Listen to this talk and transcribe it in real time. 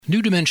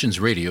New Dimensions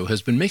Radio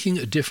has been making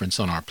a difference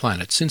on our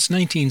planet since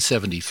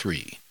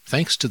 1973,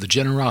 thanks to the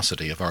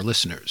generosity of our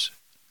listeners.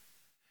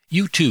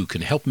 You too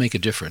can help make a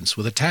difference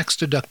with a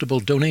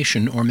tax-deductible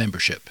donation or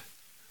membership.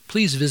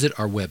 Please visit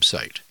our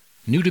website,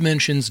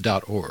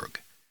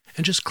 newdimensions.org,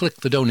 and just click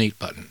the Donate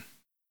button.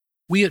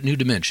 We at New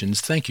Dimensions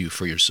thank you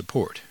for your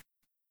support.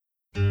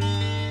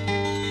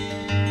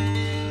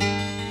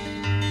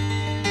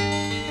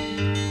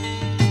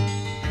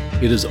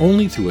 It is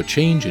only through a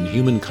change in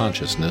human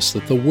consciousness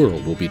that the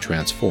world will be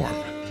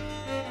transformed.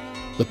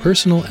 The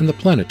personal and the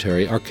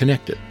planetary are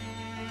connected.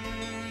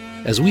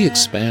 As we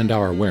expand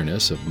our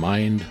awareness of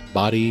mind,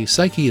 body,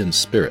 psyche, and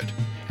spirit,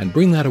 and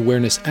bring that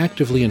awareness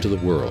actively into the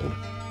world,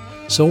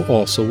 so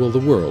also will the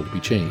world be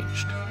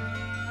changed.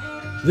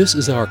 This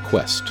is our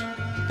quest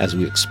as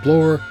we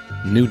explore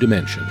new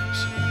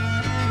dimensions.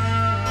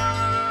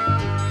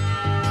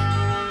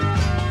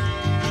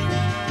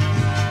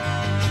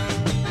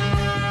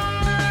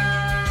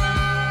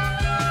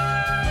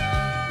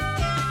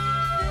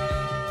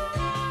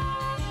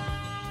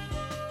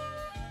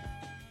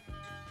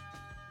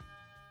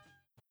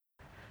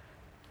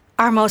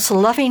 Our most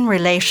loving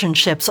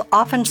relationships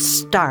often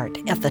start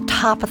at the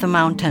top of the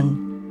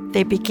mountain.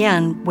 They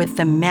begin with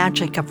the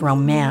magic of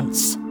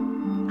romance.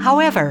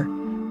 However,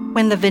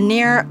 when the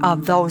veneer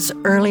of those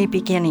early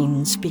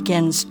beginnings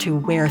begins to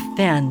wear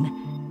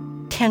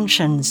thin,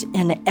 tensions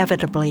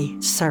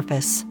inevitably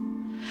surface.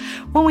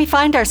 When we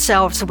find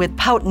ourselves with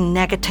potent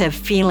negative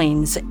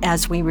feelings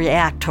as we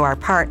react to our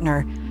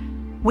partner,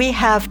 we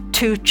have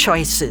two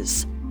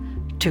choices: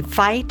 to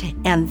fight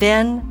and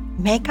then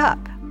make up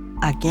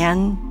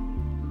again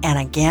and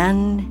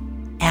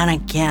again and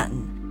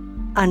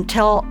again,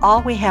 until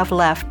all we have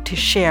left to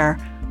share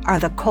are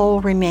the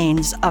cold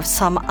remains of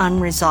some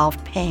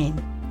unresolved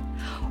pain.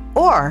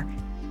 Or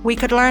we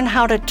could learn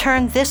how to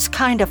turn this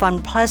kind of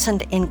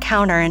unpleasant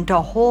encounter into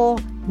a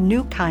whole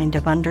new kind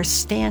of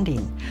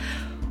understanding,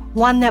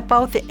 one that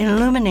both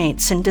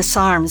illuminates and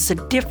disarms the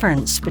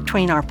difference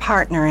between our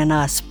partner and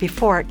us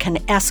before it can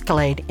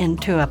escalate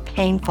into a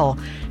painful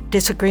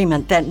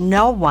disagreement that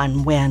no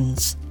one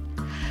wins.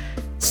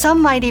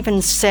 Some might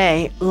even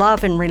say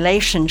love and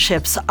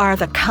relationships are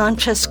the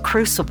conscious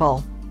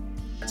crucible.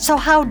 So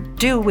how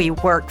do we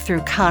work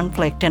through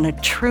conflict in a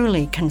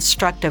truly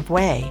constructive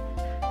way?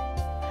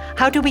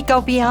 How do we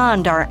go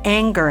beyond our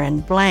anger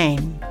and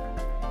blame?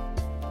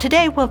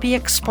 Today we'll be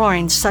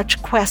exploring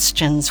such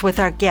questions with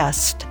our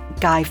guest,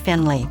 Guy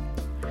Finley.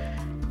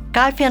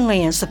 Guy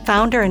Finley is the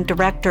founder and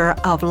director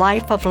of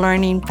Life of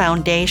Learning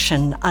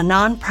Foundation, a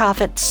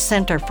nonprofit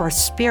center for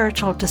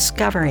spiritual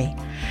discovery,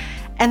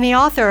 and the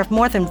author of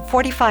more than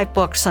 45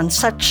 books on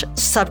such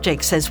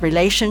subjects as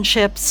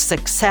relationships,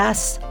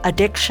 success,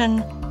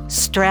 addiction,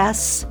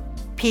 stress,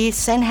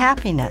 peace, and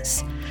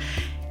happiness.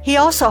 He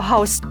also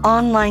hosts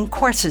online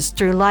courses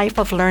through Life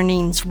of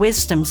Learning's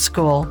Wisdom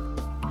School.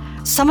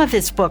 Some of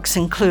his books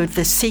include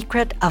The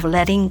Secret of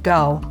Letting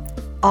Go,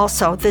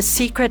 also The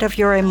Secret of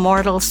Your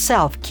Immortal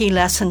Self, Key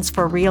Lessons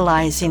for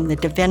Realizing the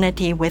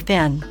Divinity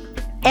Within,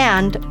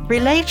 and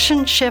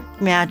Relationship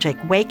Magic,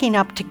 Waking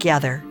Up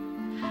Together.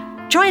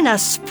 Join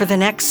us for the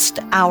next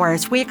hour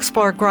as we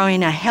explore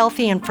growing a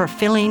healthy and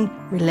fulfilling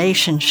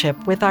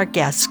relationship with our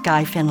guest,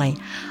 Guy Finley.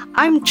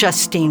 I'm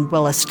Justine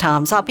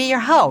Willis-Toms. I'll be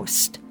your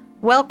host.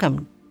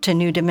 Welcome to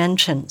New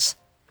Dimensions.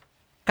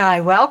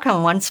 Guy,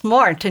 welcome once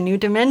more to New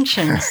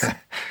Dimensions.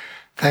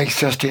 Thanks,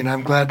 Justine.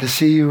 I'm glad to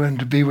see you and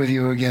to be with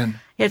you again.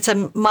 It's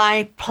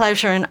my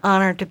pleasure and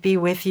honor to be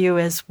with you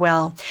as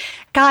well.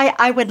 Guy,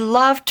 I would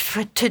love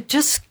to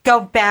just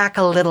go back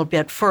a little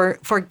bit for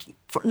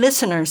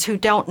listeners who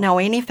don't know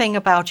anything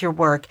about your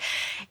work.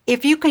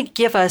 If you could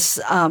give us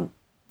a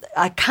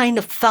kind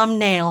of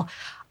thumbnail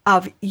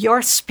of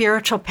your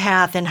spiritual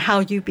path and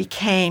how you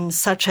became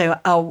such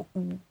a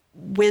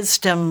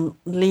wisdom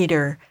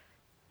leader.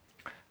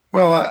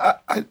 Well,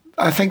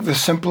 I think the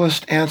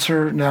simplest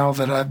answer, now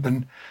that I've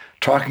been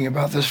talking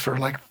about this for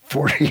like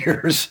 40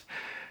 years,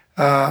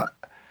 I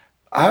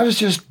was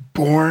just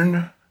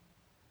born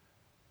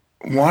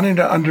wanting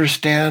to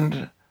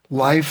understand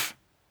life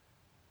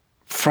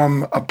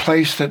from a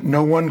place that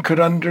no one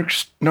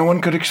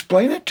could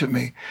explain it to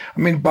me. I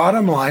mean,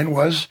 bottom line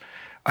was,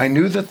 I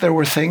knew that there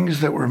were things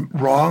that were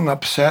wrong,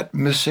 upset,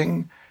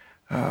 missing,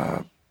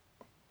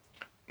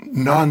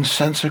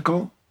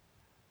 nonsensical,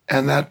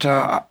 and that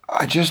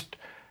I just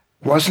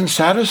wasn't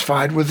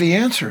satisfied with the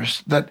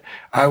answers that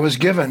I was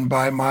given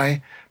by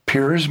my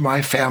peers,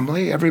 my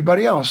family,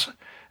 everybody else.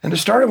 And it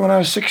started when I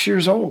was 6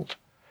 years old.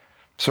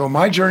 So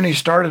my journey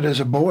started as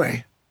a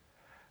boy,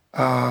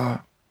 and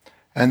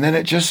then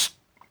it just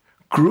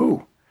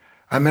grew.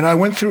 I mean, I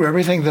went through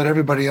everything that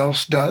everybody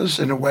else does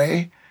in a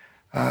way.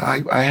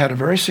 I had a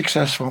very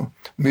successful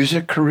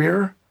music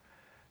career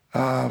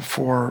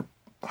for,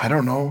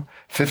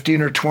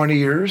 15 or 20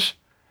 years.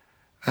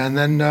 And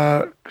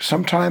then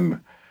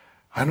sometime,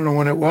 I don't know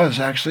when it was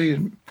actually,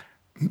 in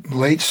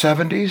late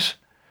 70s,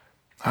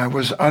 I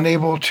was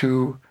unable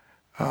to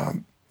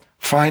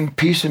find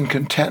peace and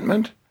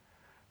contentment,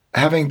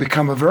 having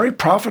become a very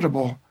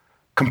profitable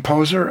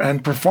composer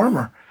and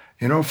performer.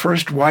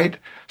 First white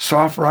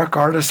soft rock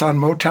artist on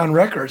Motown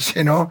Records.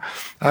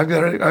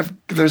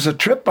 There's a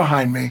trip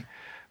behind me,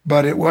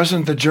 but it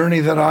wasn't the journey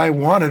that I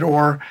wanted,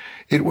 or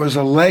it was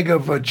a leg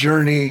of a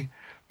journey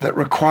that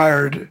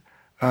required,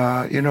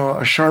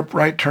 a sharp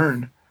right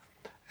turn.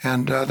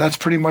 And that's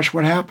pretty much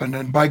what happened.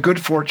 And by good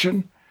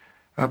fortune,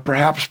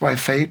 perhaps by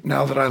fate,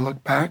 now that I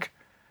look back,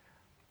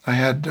 I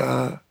had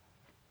a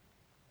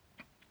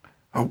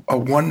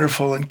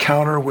wonderful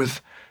encounter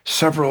with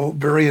several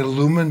very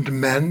illumined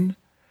men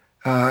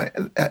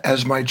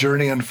as my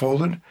journey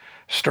unfolded,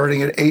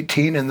 starting at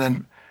 18 and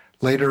then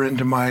later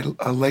into my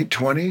late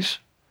 20s.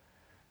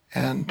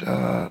 And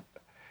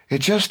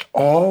it just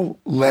all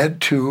led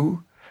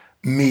to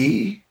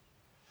me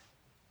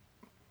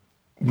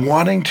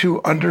wanting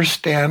to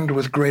understand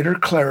with greater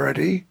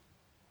clarity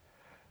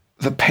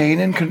the pain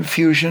and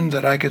confusion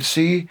that I could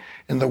see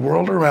in the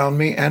world around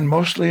me and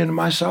mostly in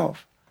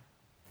myself.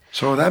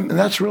 So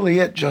that's really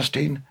it,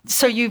 Justine.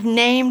 So you've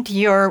named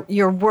your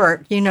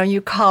work,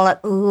 you call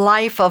it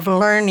Life of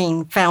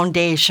Learning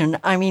Foundation.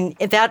 I mean,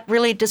 that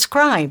really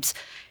describes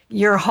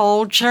your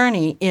whole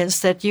journey,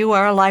 is that you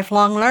are a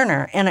lifelong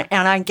learner. And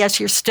I guess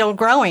you're still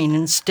growing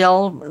and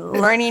still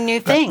learning new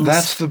things.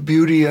 That's the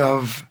beauty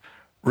of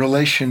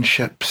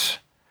relationships.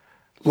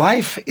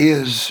 Life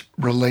is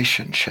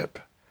relationship,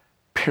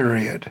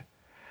 period.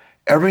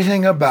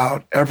 Everything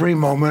about every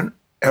moment,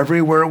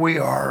 everywhere we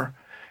are,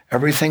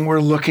 everything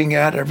we're looking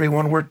at,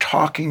 everyone we're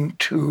talking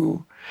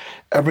to,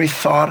 every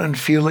thought and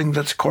feeling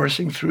that's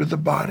coursing through the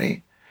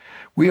body,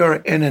 we are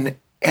in an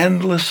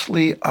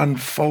endlessly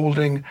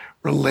unfolding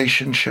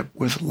relationship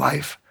with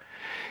life.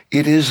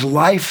 It is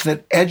life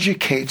that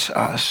educates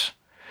us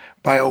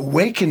by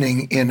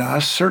awakening in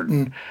us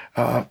certain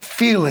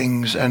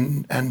feelings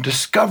and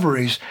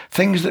discoveries,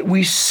 things that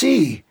we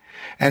see.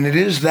 And it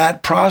is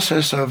that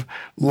process of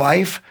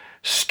life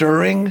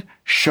stirring,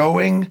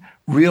 showing,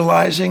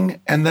 realizing,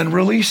 and then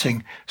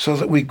releasing, so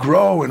that we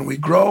grow and we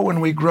grow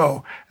and we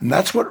grow. And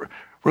that's what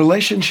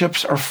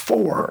relationships are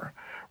for.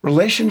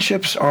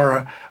 Relationships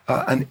are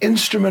an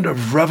instrument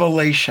of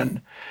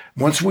revelation.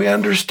 Once we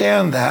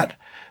understand that,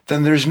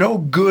 then there's no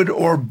good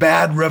or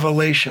bad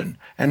revelation.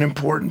 An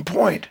important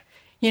point.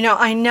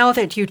 I know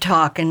that you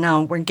talk, and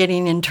now we're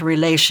getting into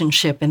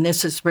relationship, and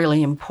this is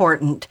really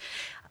important,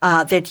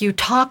 that you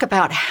talk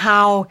about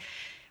how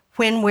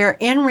when we're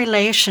in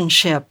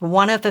relationship,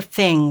 one of the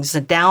things, the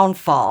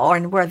downfall, or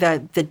where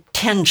the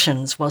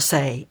tensions, we'll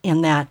say,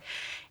 in that,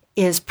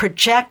 is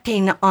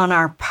projecting on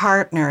our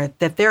partner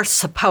that they're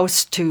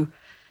supposed to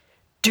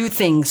do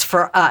things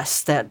for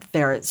us, that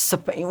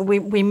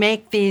we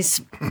make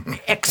these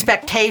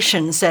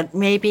expectations that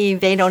maybe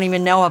they don't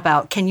even know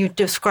about. Can you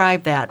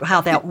describe that,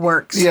 how that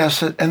works?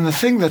 Yes, and the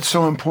thing that's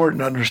so important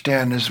to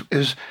understand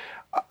is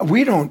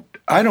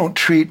I don't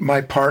treat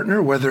my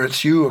partner, whether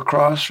it's you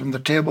across from the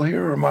table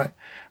here or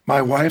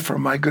my wife or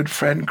my good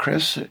friend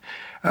Chris,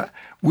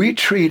 we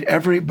treat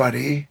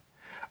everybody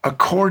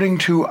according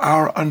to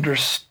our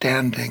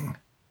understanding.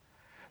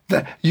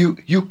 That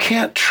you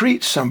can't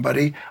treat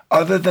somebody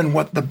other than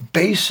what the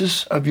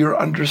basis of your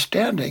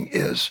understanding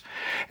is.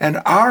 And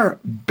our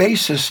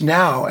basis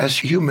now as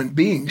human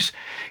beings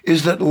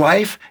is that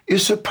life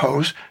is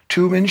supposed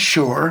to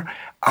ensure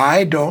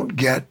I don't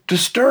get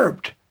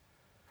disturbed.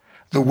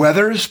 The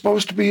weather is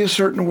supposed to be a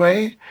certain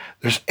way.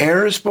 There's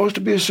air is supposed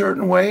to be a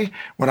certain way.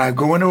 When I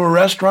go into a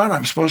restaurant,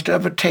 I'm supposed to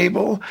have a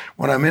table.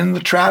 When I'm in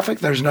the traffic,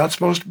 there's not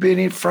supposed to be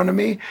any in front of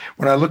me.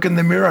 When I look in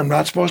the mirror, I'm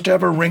not supposed to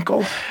have a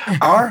wrinkle.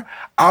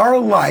 Our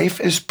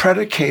life is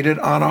predicated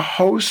on a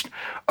host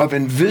of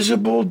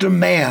invisible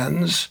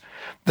demands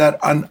that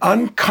an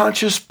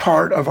unconscious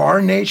part of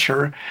our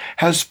nature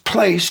has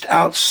placed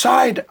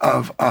outside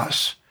of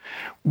us.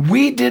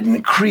 We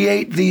didn't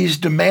create these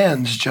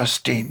demands,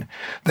 Justine.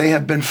 They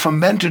have been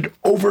fomented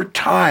over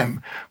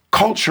time,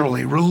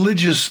 culturally,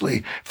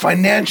 religiously,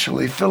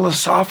 financially,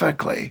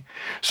 philosophically,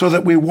 so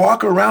that we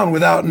walk around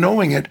without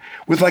knowing it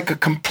with like a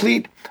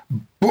complete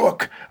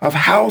book of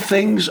how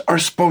things are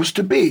supposed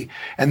to be.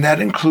 And that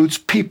includes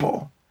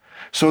people.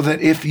 So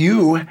that if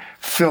you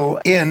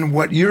fill in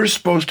what you're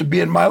supposed to be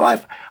in my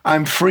life,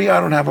 I'm free, I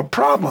don't have a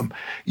problem.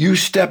 You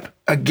step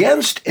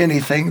against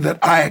anything that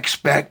I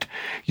expect,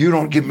 you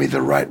don't give me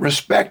the right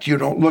respect, you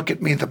don't look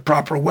at me the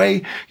proper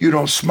way, you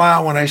don't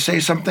smile when I say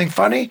something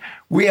funny,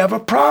 we have a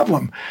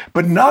problem.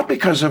 But not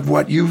because of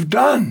what you've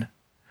done,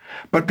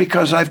 but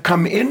because I've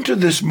come into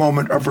this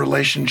moment of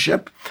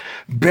relationship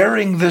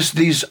bearing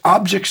these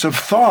objects of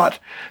thought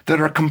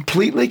that are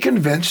completely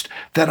convinced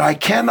that I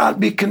cannot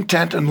be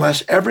content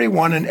unless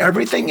everyone and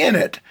everything in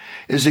it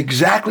is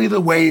exactly the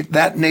way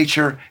that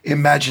nature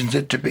imagines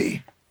it to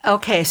be.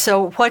 Okay,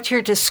 so what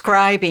you're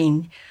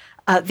describing,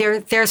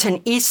 there's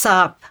an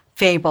Aesop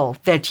fable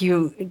that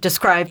you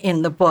describe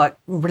in the book,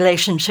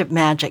 Relationship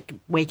Magic,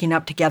 Waking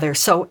Up Together.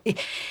 So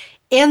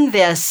in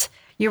this,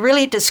 you're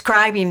really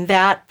describing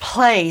that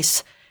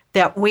place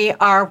that we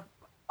are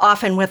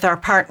often with our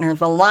partner,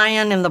 the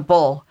lion and the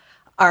bull,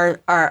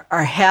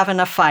 are having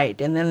a fight,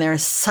 and then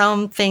there's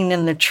something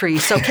in the tree.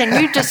 So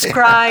can you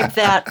describe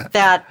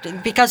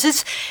that because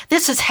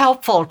this is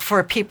helpful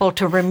for people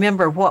to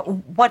remember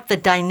what the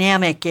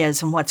dynamic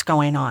is and what's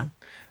going on.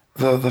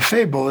 The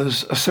fable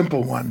is a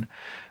simple one.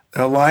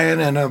 A lion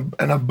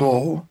and a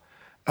bull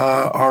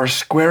are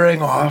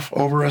squaring off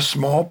over a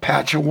small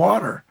patch of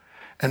water,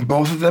 and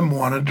both of them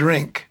want a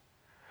drink.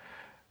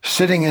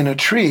 Sitting in a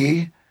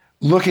tree,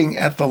 looking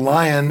at the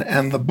lion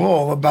and the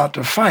bull about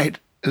to fight,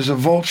 is a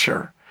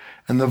vulture.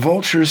 And the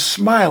vulture's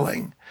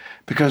smiling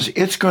because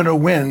it's going to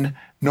win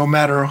no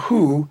matter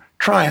who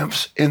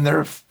triumphs in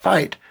their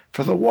fight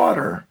for the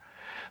water.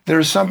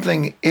 There's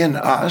something in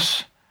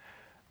us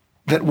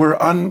that we're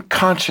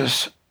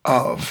unconscious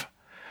of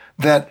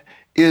that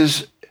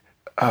is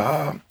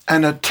an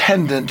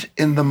attendant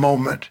in the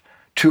moment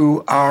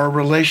to our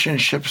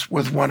relationships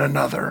with one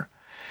another.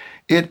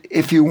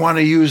 If you want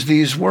to use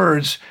these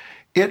words,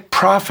 it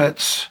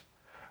profits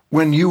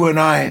when you and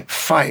I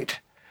fight,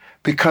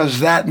 because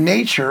that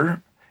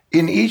nature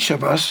in each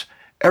of us,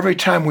 every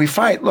time we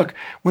fight, look,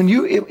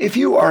 if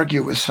you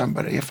argue with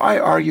somebody, if I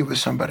argue with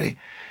somebody,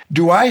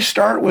 do I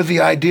start with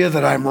the idea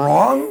that I'm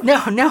wrong?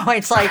 No,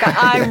 it's like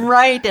I'm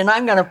right and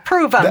I'm going to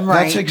prove I'm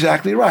right. That's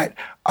exactly right.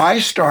 I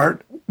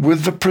start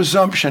with the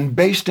presumption,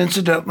 based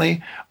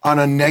incidentally on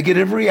a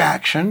negative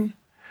reaction,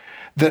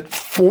 that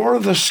for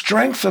the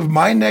strength of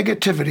my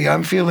negativity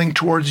I'm feeling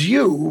towards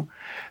you,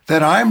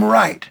 that I'm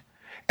right.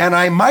 And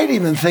I might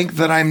even think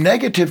that I'm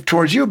negative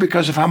towards you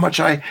because of how much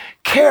I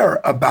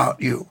care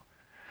about you.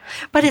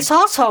 But it's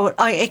also,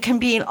 it can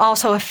be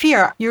also a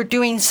fear. You're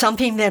doing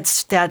something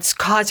that's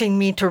causing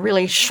me to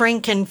really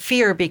shrink in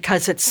fear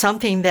because it's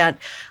something that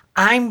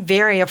I'm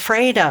very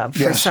afraid of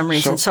for some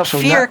reason. So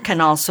fear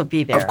can also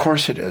be there. Of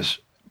course it is.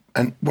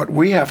 And what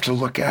we have to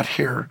look at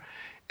here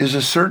is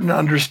a certain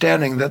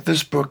understanding that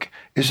this book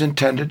is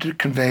intended to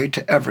convey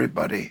to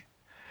everybody.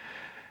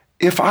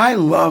 If I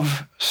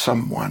love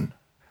someone,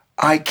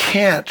 I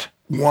can't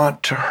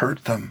want to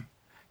hurt them.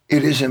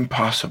 It is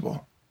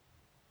impossible.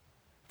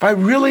 If I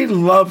really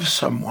love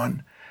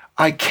someone,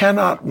 I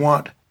cannot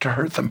want to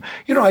hurt them.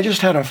 You know, I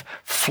just had a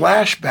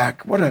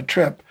flashback. What a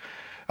trip.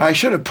 I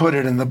should have put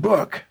it in the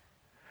book.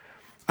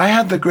 I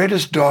had the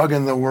greatest dog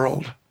in the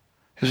world.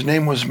 His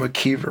name was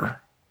McKeever.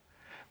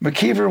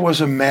 McKeever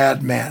was a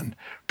madman,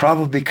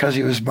 probably because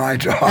he was my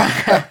dog.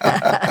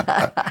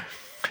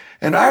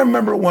 And I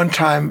remember one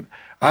time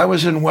I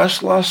was in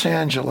West Los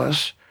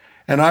Angeles,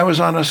 and I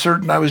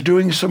was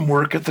doing some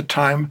work at the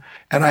time,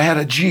 and I had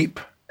a Jeep,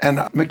 and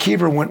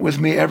McKeever went with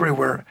me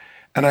everywhere.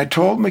 And I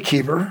told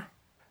McKeever,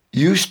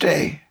 you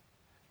stay.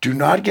 Do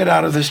not get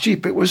out of this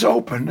Jeep. It was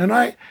open, and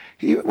I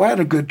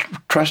had a good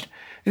trust.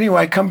 Anyway,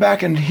 I come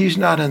back, and he's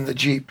not in the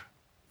Jeep.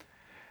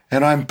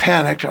 And I'm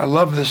panicked. I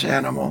love this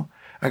animal.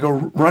 I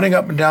go running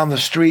up and down the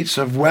streets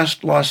of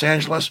West Los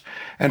Angeles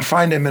and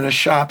find him in a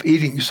shop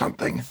eating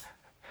something.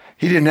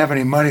 He didn't have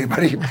any money,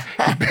 but he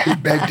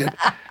begged it.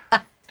 I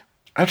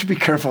have to be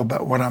careful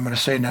about what I'm going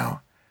to say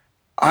now.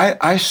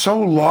 I so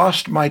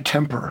lost my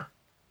temper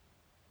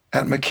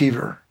at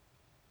McKeever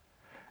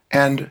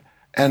and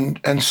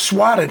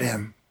swatted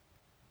him.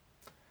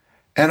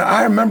 And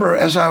I remember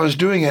as I was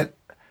doing it,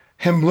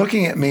 him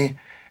looking at me,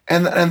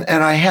 and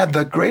I had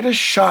the greatest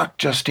shock,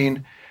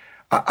 Justine.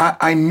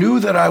 I knew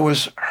that I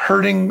was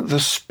hurting the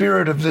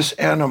spirit of this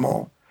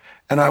animal,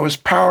 and I was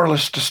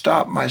powerless to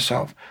stop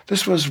myself.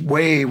 This was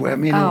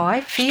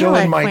I feel still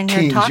it in my when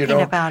teens, you're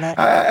talking about it.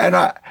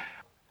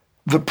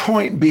 The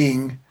point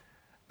being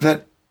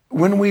that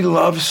when we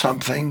love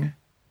something,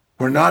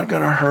 we're not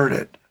going to hurt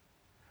it.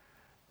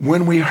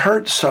 When we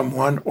hurt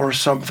someone or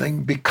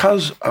something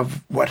because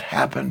of what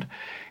happened,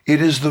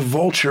 it is the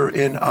vulture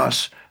in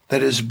us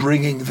that is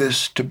bringing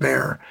this to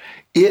bear.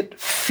 It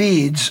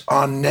feeds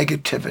on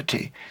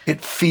negativity. It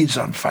feeds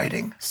on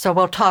fighting. So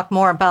we'll talk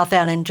more about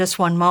that in just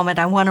one moment.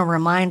 I want to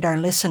remind our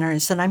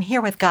listeners that I'm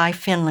here with Guy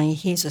Finley.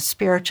 He's a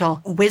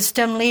spiritual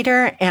wisdom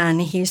leader,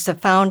 and he's the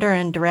founder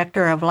and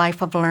director of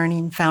Life of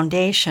Learning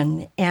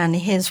Foundation. And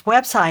his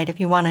website, if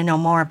you want to know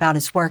more about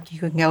his work, you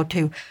can go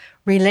to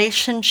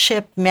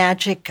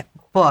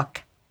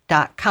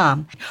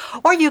relationshipmagicbook.com.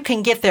 Or you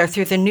can get there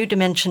through the New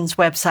Dimensions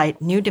website,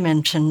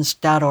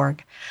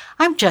 newdimensions.org.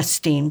 I'm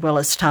Justine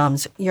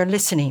Willis-Toms. You're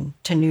listening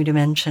to New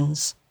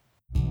Dimensions.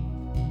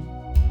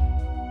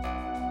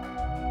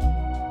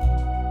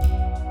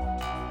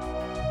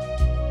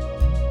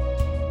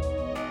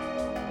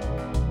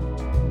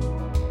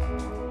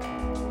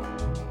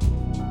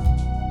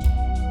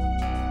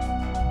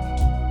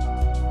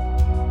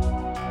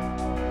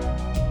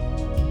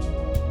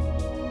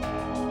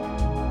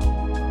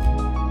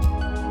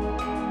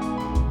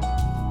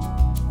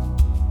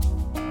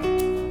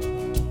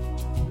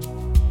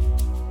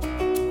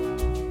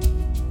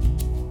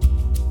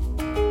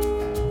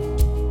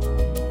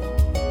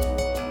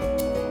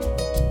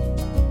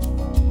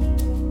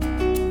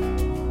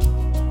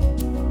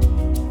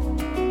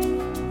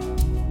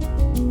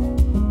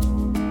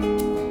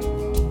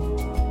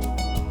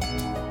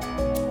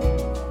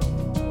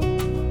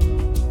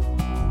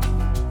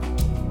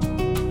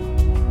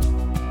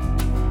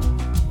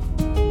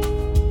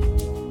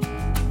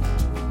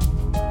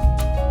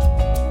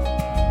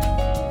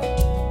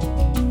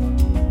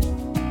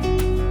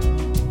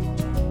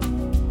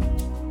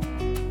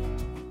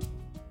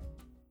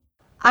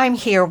 I'm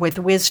here with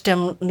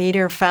wisdom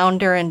leader,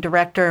 founder, and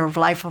director of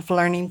Life of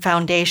Learning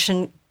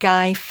Foundation,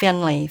 Guy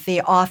Finley,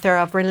 the author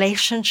of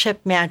Relationship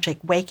Magic,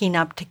 Waking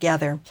Up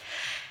Together.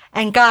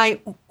 And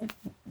Guy,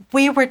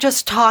 we were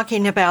just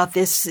talking about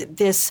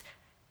this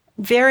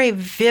very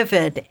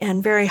vivid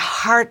and very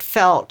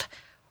heartfelt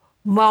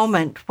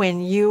moment when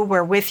you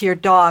were with your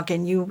dog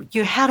and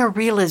you had a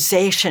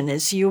realization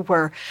as you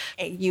were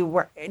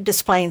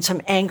displaying some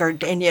anger,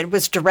 and it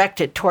was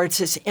directed towards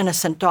this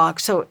innocent dog.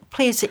 So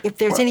please, if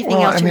there's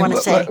anything else you want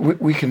to say.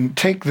 We can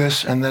take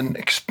this and then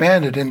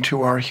expand it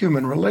into our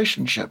human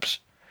relationships.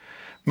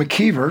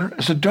 McKeever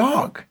is a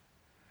dog.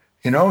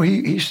 You know,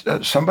 he's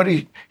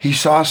somebody, he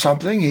saw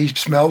something, he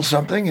smelled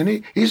something,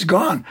 and he's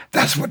gone.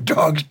 That's what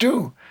dogs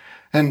do.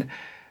 And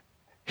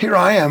here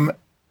I am,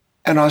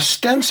 and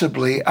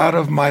ostensibly, out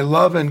of my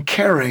love and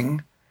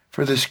caring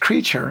for this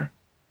creature,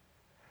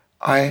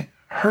 I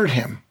hurt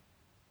him.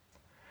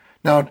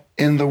 Now,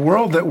 in the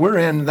world that we're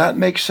in, that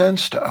makes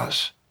sense to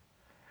us.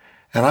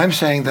 And I'm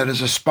saying that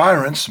as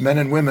aspirants, men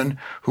and women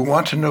who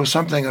want to know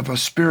something of a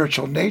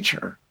spiritual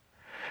nature,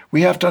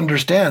 we have to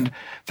understand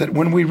that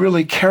when we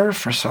really care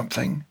for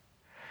something,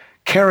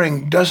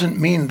 caring doesn't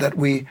mean that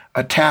we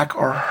attack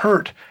or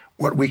hurt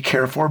what we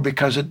care for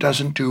because it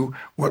doesn't do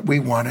what we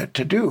want it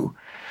to do.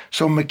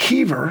 So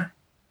McKeever,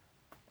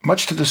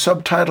 much to the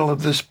subtitle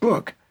of this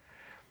book,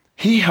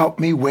 he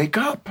helped me wake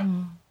up.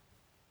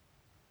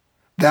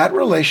 That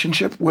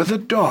relationship with a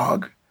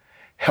dog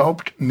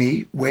helped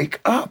me wake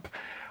up.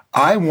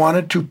 I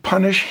wanted to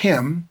punish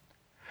him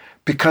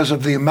because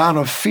of the amount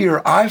of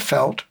fear I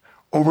felt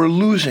over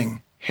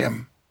losing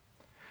him.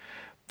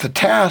 The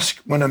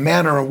task when a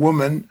man or a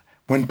woman,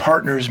 when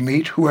partners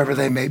meet, whoever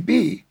they may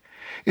be,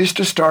 is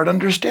to start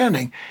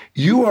understanding,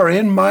 you are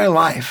in my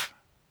life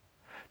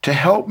to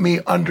help me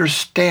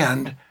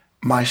understand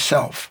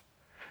myself.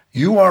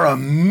 You are a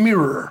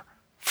mirror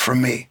for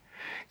me.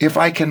 If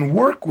I can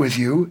work with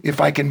you, if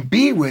I can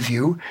be with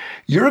you,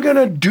 you're going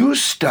to do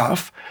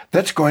stuff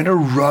that's going to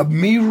rub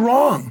me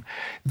wrong.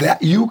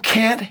 That you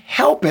can't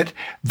help it.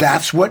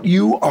 That's what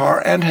you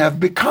are and have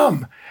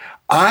become.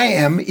 I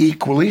am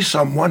equally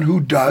someone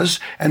who does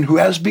and who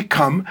has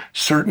become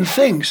certain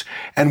things.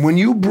 And when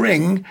you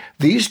bring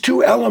these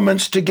two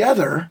elements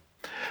together,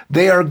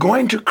 they are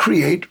going to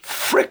create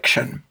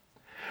friction.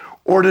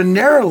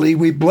 Ordinarily,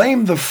 we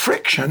blame the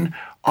friction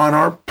on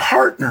our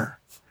partner.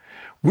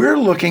 We're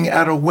looking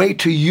at a way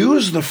to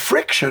use the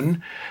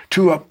friction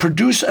to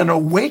produce an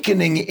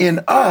awakening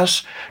in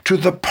us to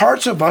the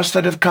parts of us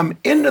that have come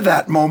into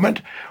that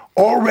moment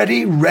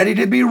already ready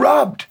to be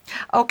rubbed.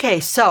 Okay,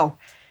 so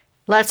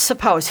let's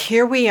suppose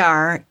here we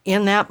are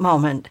in that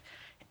moment,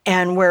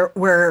 and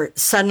we're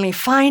suddenly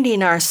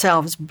finding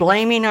ourselves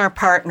blaming our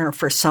partner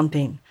for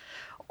something,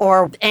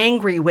 or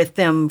angry with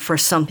them for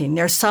something.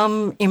 There's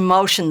some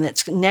emotion,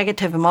 that's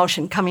negative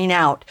emotion coming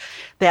out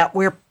that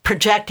we're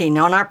projecting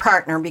on our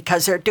partner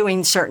because they're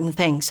doing certain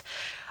things.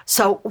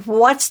 So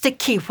what's the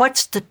key?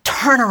 What's the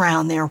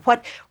turnaround there?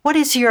 What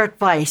is your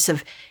advice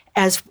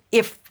as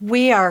if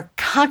we are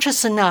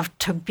conscious enough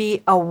to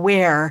be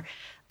aware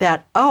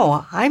that,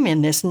 oh, I'm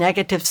in this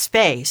negative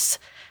space?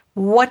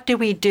 What do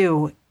we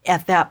do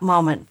at that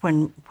moment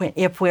when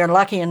if we're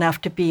lucky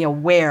enough to be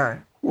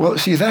aware? Well,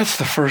 see, that's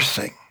the first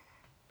thing.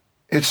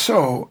 It's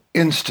so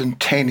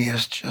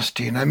instantaneous,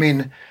 Justine. I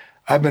mean,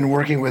 I've been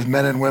working with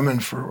men and women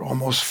for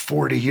almost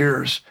 40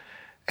 years,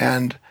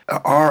 and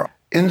our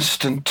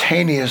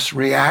instantaneous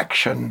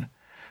reaction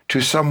to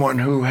someone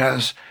who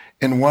has,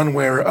 in one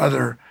way or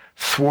other,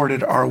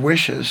 thwarted our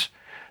wishes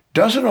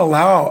doesn't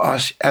allow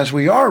us, as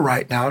we are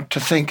right now, to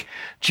think,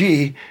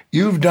 gee,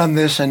 you've done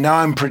this and now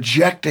I'm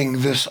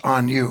projecting this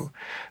on you.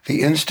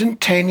 The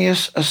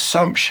instantaneous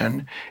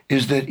assumption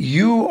is that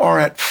you are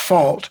at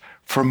fault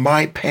for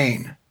my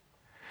pain.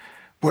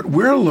 What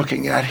we're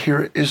looking at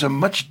here is a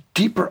much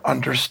deeper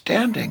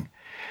understanding.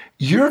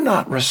 You're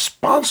not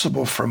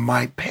responsible for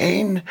my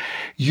pain.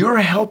 You're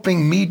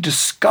helping me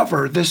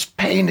discover this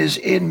pain is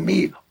in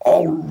me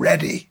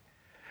already.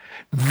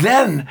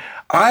 Then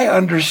I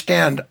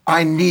understand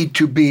I need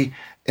to be,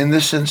 in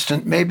this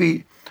instant,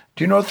 maybe,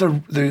 do you know what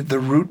the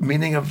root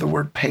meaning of the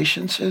word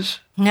patience is?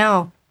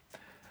 No.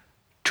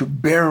 To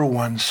bear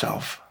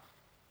oneself.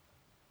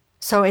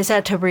 So is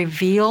that to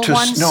reveal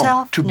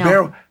oneself?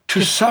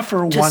 To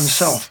suffer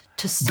oneself.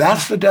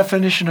 That's the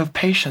definition of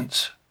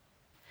patience.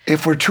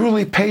 If we're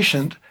truly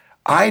patient,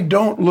 I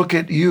don't look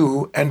at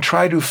you and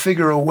try to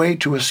figure a way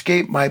to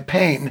escape my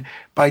pain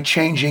by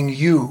changing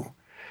you.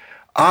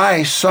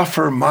 I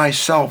suffer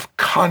myself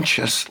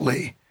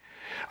consciously.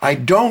 I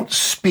don't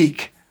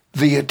speak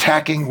the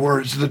attacking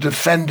words, the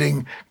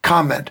defending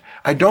comment.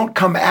 I don't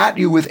come at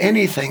you with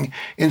anything.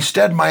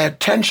 Instead, my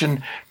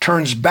attention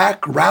turns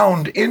back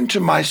round into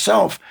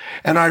myself,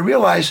 and I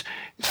realize,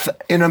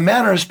 in a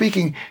manner of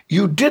speaking,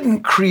 you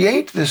didn't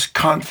create this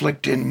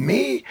conflict in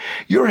me.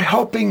 You're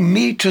helping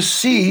me to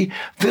see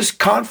this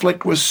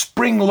conflict was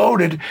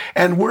spring-loaded,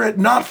 and were it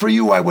not for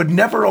you, I would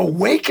never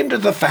awaken to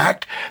the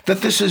fact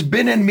that this has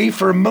been in me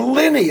for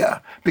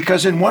millennia,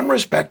 because in one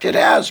respect it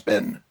has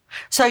been.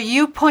 So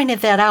you pointed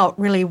that out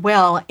really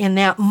well in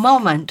that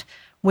moment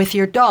with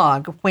your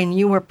dog, when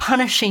you were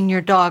punishing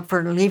your dog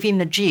for leaving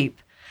the Jeep,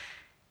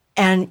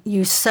 and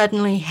you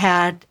suddenly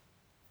had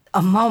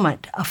a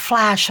moment, a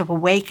flash of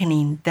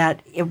awakening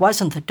that it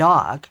wasn't the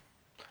dog.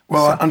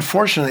 Well,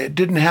 unfortunately, it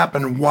didn't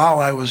happen while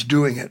I was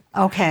doing it.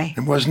 Okay.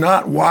 It was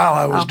not while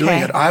I was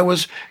doing it. I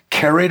was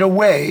carried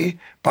away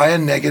by a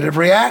negative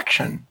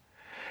reaction.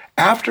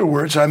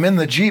 Afterwards, I'm in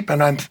the Jeep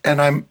and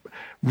I'm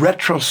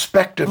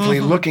retrospectively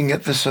looking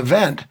at this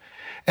event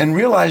and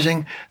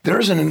realizing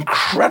there's an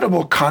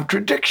incredible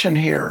contradiction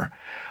here.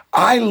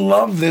 I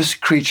love this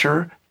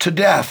creature to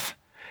death,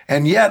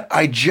 and yet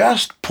I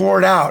just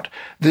poured out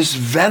this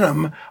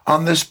venom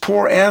on this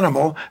poor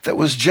animal that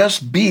was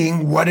just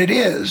being what it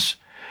is.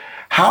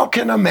 How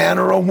can a man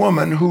or a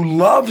woman who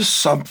loves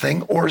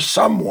something or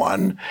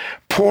someone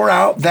pour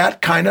out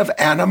that kind of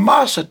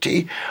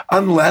animosity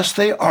unless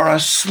they are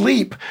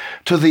asleep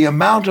to the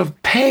amount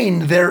of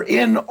pain they're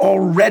in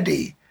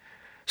already?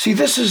 See,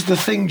 this is the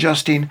thing,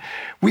 Justine.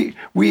 We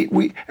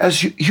as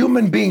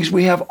human beings,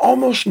 we have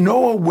almost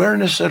no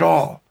awareness at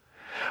all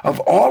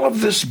of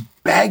this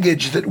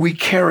baggage that we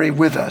carry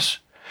with us.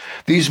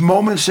 These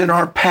moments in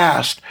our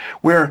past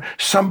where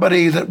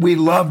somebody that we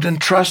loved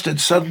and trusted,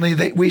 suddenly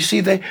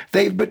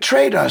they've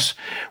betrayed us.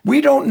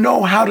 We don't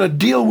know how to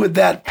deal with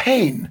that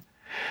pain.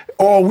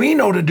 All we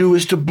know to do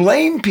is to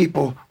blame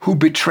people who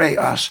betray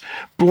us,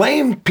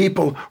 blame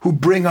people who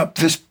bring up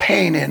this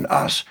pain in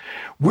us.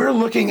 We're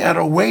looking at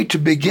a way to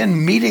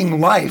begin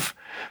meeting life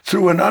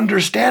through an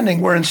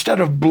understanding where instead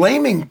of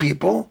blaming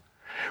people,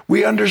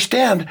 we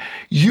understand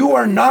you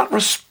are not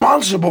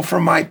responsible for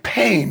my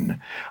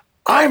pain.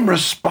 I'm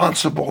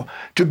responsible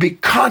to be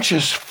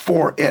conscious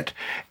for it.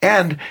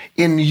 And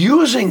in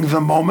using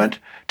the moment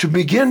to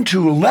begin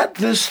to let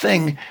this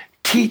thing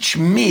teach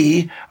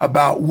me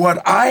about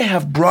what I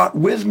have brought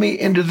with me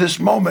into this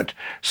moment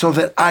so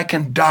that I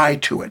can die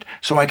to it,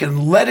 so I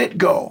can let it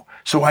go,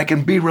 so I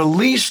can be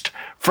released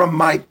from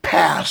my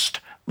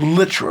past,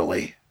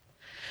 literally.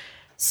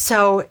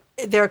 So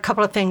there are a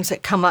couple of things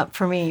that come up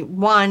for me.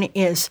 One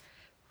is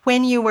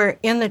when you were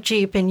in the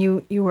Jeep and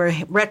you were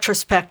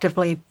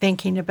retrospectively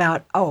thinking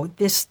about, oh,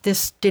 this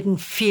didn't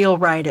feel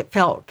right, it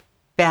felt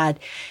bad.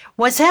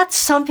 Was that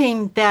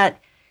something that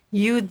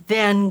you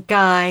then,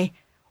 Guy,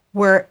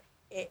 were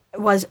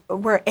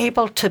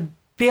able to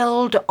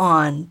build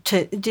on?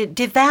 Did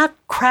that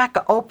crack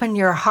open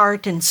your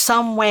heart in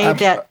some way?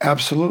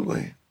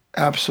 Absolutely.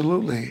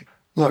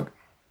 Look,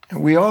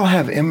 we all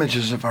have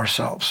images of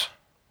ourselves.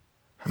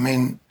 I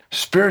mean,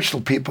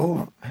 spiritual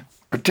people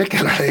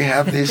particularly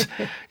have these,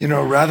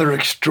 rather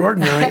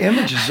extraordinary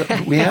images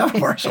that we have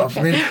of ourselves.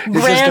 I mean, it's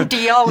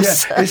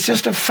grandiose. It's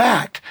just a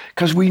fact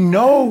because we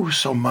know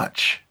so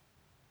much.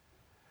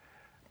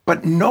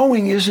 But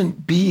knowing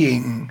isn't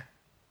being.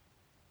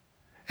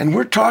 And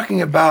we're talking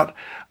about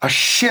a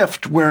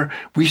shift where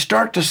we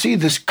start to see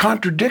this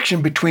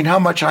contradiction between how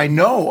much I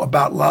know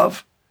about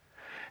love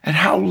and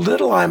how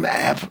little I'm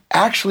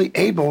actually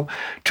able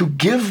to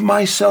give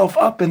myself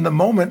up in the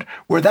moment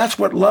where that's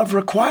what love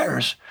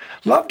requires.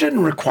 Love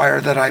didn't require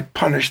that I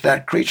punish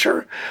that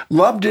creature.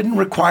 Love didn't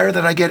require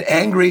that I get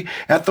angry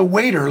at the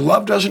waiter.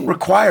 Love doesn't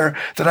require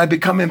that I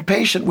become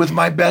impatient with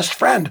my best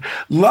friend.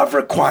 Love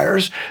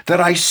requires that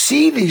I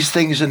see these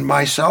things in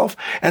myself,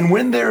 and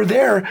when they're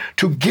there,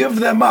 to give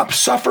them up,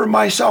 suffer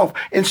myself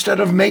instead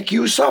of make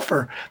you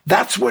suffer.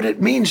 That's what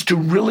it means to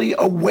really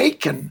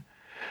awaken.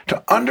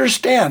 To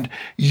understand,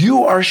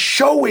 you are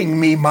showing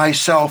me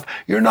myself.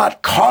 You're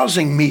not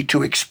causing me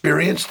to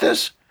experience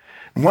this.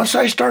 And once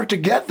I start to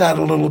get that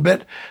a little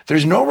bit,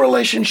 there's no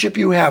relationship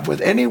you have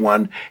with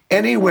anyone,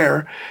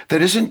 anywhere,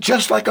 that isn't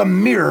just like a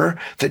mirror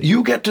that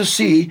you get to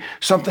see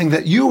something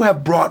that you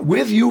have brought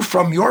with you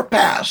from your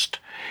past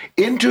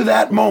into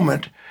that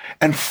moment.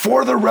 And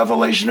for the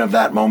revelation of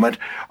that moment,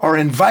 are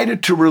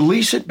invited to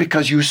release it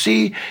because you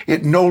see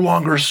it no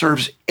longer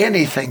serves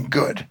anything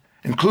good,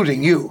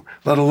 including you,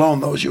 let alone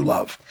those you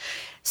love.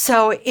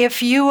 So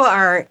if you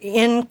are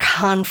in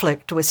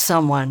conflict with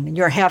someone,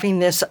 you're having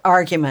this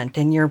argument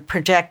and you're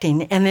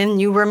projecting, and then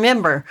you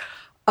remember,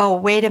 oh,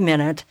 wait a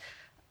minute,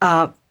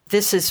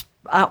 this is,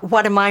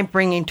 what am I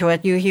bringing to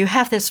it? You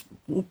have this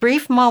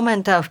brief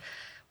moment of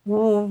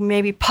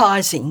maybe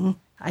pausing,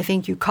 I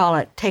think you call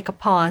it, take a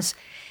pause.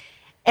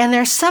 And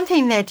there's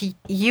something that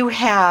you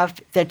have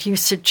that you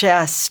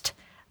suggest,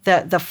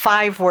 the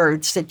 5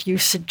 words that you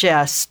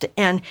suggest.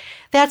 And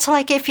that's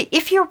like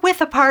if you're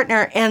with a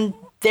partner and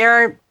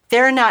they're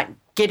not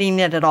getting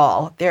it at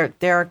all.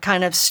 They're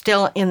kind of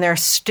still in their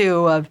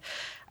stew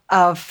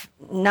of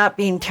not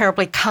being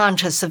terribly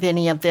conscious of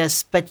any of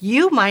this, but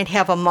you might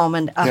have a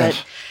moment of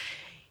it.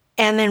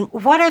 And then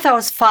what are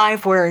those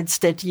 5 words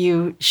that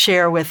you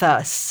share with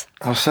us?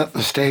 I'll set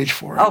the stage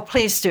for it. Oh,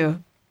 please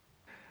do.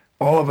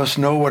 All of us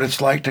know what it's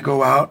like to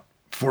go out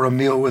for a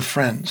meal with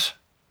friends.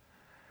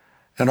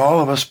 And all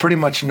of us pretty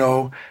much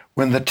know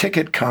when the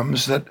ticket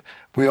comes that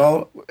we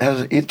all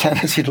have a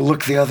tendency to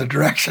look the other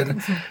direction.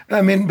 Mm-hmm.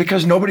 I mean,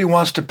 because nobody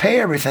wants to pay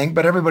everything,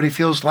 but everybody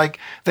feels like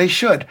they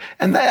should.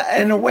 And that,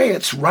 in a way,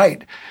 it's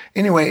right.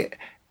 Anyway,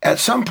 at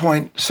some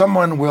point,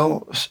 someone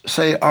will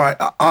say, all right,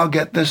 I'll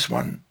get this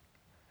one.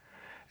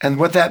 And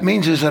what that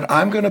means is that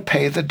I'm going to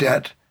pay the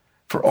debt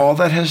for all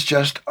that has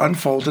just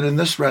unfolded in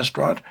this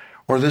restaurant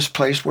or this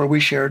place where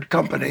we shared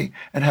company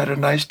and had a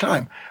nice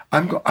time.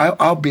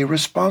 I'll be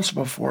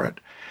responsible for it.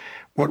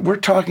 What we're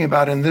talking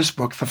about in this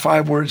book, the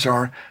 5 words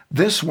are,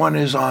 this one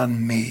is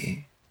on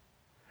me.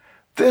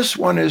 This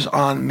one is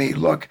on me.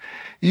 Look,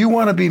 you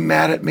want to be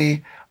mad at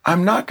me,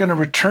 I'm not going to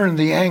return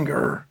the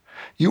anger.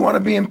 You want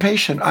to be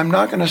impatient, I'm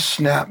not going to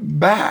snap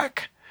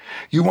back.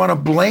 You want to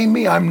blame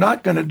me, I'm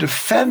not going to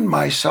defend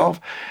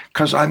myself,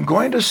 because I'm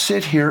going to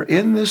sit here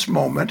in this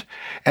moment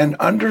and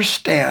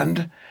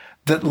understand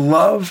that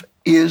love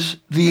is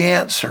the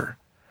answer.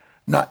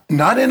 Not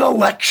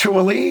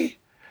intellectually,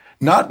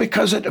 not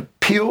because it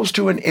appeals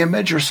to an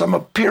image or some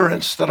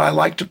appearance that I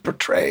like to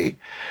portray,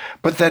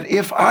 but that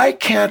if I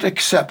can't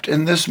accept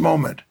in this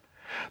moment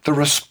the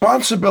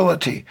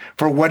responsibility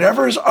for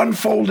whatever is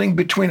unfolding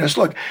between us.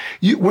 Look,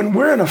 when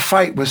we're in a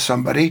fight with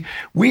somebody,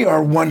 we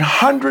are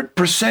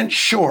 100%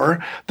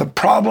 sure the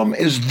problem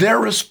is their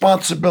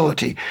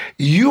responsibility.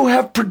 You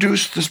have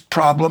produced this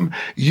problem.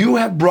 You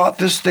have brought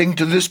this thing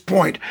to this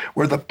point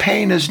where the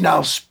pain is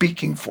now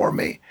speaking for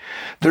me.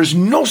 There's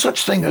no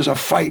such thing as a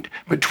fight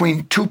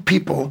between two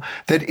people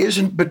that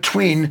isn't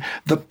between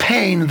the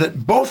pain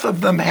that both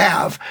of them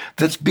have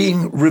that's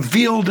being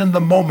revealed in the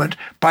moment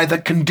by the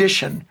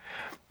condition.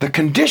 The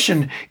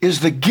condition is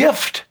the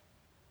gift,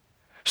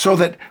 so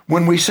that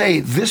when we say,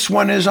 this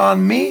one is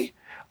on me,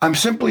 I'm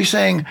simply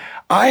saying,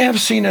 I have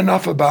seen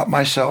enough about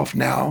myself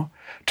now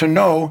to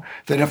know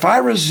that if I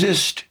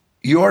resist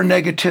your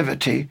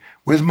negativity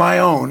with my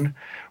own,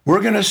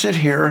 we're going to sit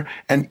here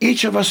and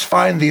each of us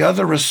find the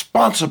other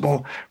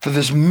responsible for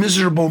this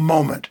miserable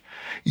moment.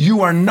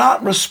 You are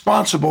not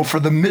responsible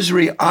for the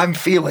misery I'm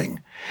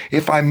feeling.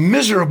 If I'm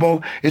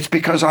miserable, it's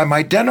because I'm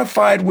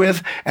identified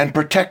with and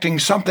protecting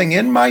something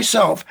in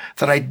myself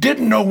that I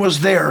didn't know was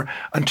there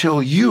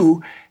until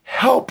you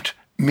helped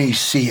me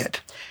see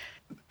it.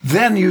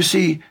 Then you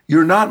see,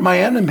 you're not my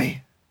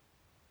enemy.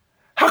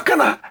 How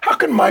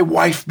can my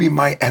wife be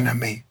my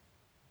enemy?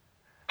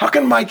 How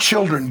can my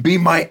children be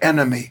my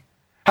enemy?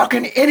 How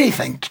can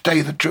anything, to tell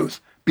you the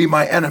truth, be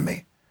my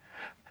enemy?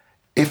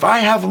 If I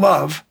have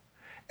love,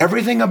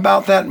 everything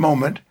about that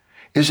moment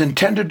is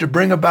intended to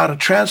bring about a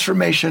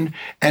transformation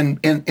and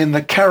in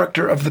the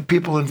character of the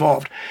people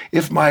involved.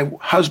 If my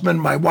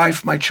husband, my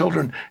wife, my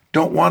children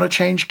don't want to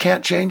change,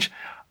 can't change,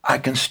 I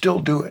can still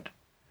do it.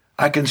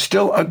 I can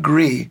still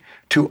agree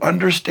to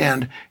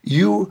understand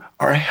you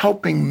are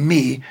helping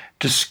me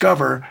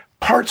discover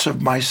parts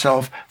of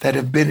myself that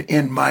have been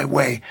in my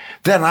way.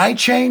 Then I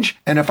change,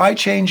 and if I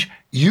change,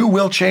 you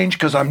will change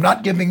because I'm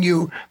not giving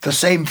you the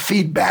same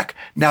feedback.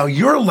 Now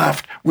you're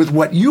left with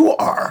what you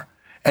are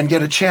and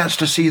get a chance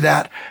to see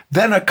that.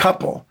 Then a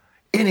couple,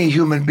 any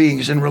human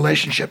beings in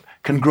relationship,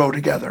 can grow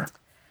together.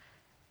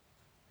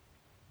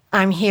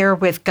 I'm here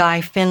with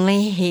Guy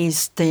Finley.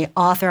 He's the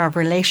author of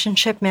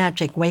Relationship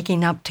Magic,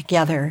 Waking Up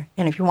Together.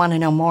 And if you want to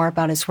know more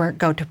about his work,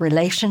 go to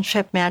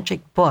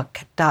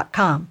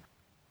relationshipmagicbook.com.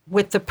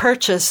 With the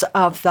purchase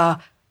of the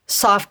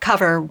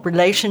softcover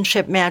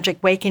Relationship Magic,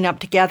 Waking Up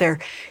Together,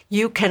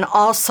 you can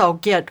also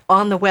get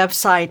on the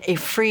website a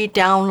free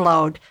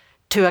download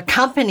to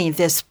accompany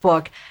this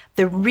book,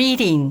 the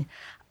reading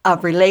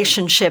of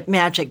Relationship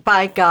Magic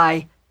by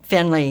Guy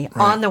Finley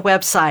on the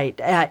website,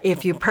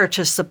 if you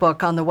purchase the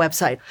book on the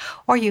website.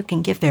 Or you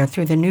can get there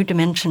through the New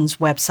Dimensions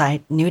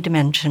website,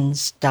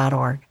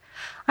 newdimensions.org.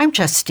 I'm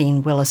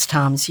Justine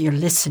Willis-Toms. You're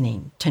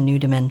listening to New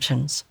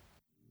Dimensions.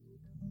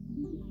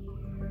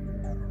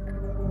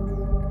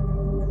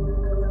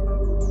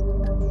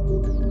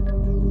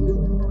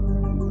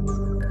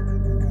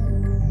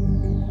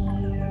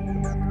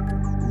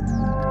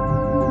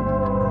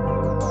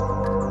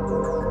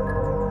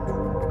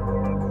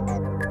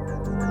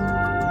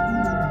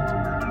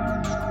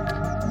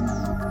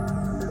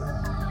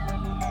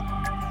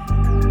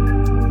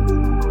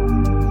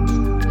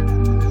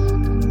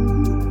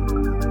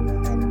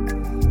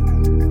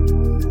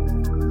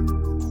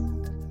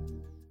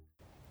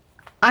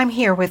 I'm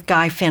here with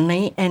Guy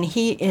Finley, and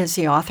he is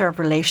the author of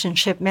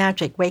Relationship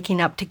Magic, Waking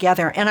Up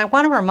Together. And I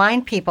want to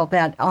remind people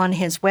that on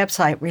his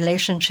website,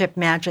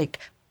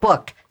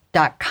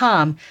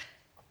 relationshipmagicbook.com,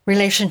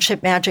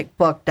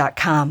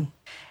 relationshipmagicbook.com.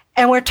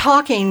 And we're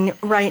talking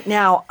right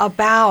now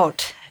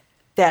about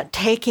that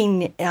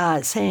taking,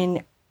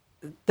 saying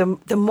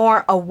the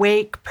more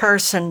awake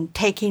person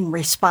taking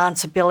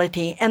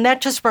responsibility. And that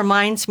just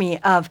reminds me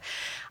of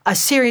a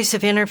series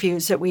of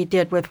interviews that we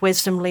did with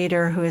wisdom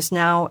leader who is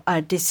now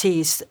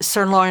deceased,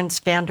 Sir Lawrence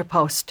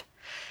Vanderpost.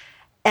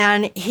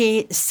 And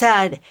he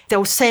said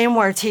those same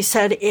words. He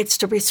said, it's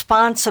the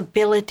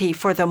responsibility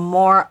for the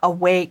more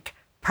awake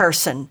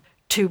person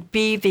to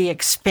be the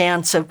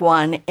expansive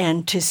one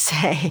and to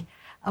say,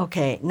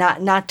 Okay,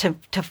 not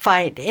to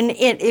fight. And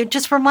it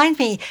just reminds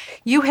me,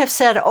 you have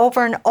said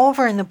over and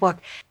over in the book,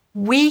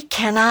 we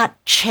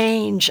cannot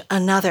change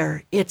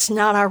another. It's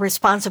not our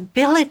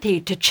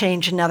responsibility to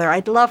change another.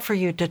 I'd love for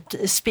you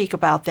to speak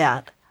about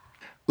that.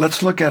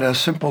 Let's look at a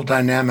simple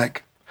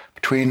dynamic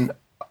between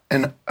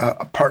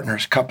a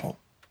partner's couple.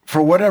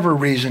 For whatever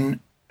reason,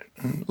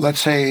 let's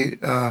say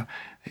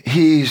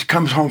he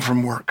comes home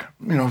from work,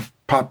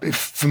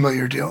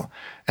 familiar deal,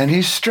 and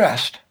he's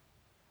stressed.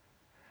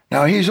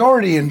 Now, he's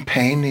already in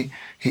pain.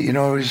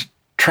 His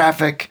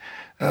traffic,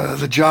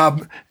 the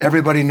job,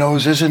 everybody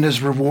knows, isn't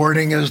as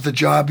rewarding as the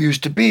job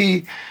used to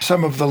be.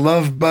 Some of the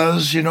love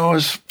buzz,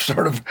 has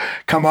sort of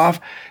come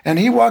off. And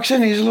he walks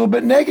in, he's a little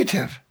bit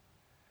negative.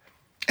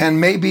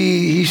 And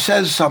maybe he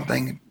says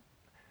something.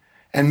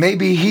 And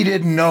maybe he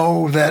didn't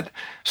know that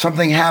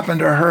something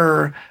happened to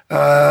her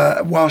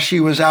while she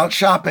was out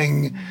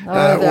shopping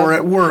or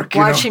at work.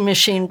 Washing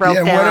machine broke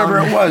down. Whatever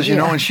it was,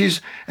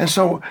 and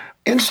so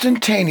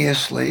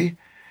instantaneously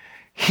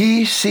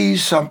he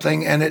sees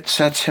something and it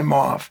sets him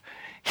off.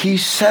 He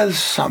says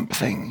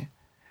something.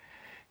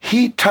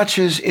 He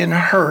touches in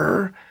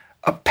her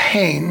a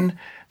pain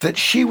that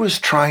she was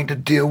trying to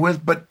deal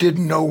with but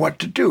didn't know what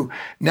to do.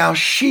 Now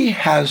she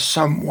has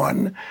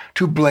someone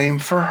to blame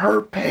for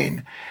her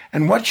pain.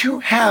 And what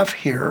you have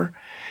here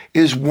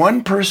is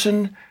one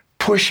person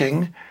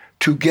pushing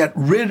to get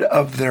rid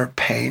of their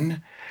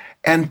pain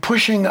and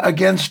pushing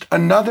against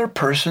another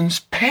person's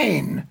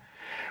pain.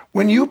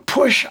 When you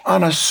push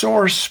on a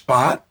sore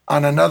spot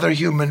on another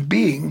human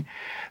being,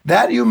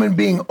 that human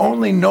being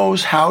only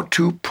knows how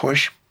to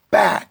push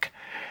back.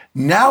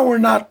 Now we're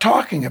not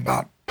talking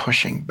about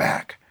pushing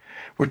back.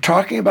 We're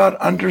talking about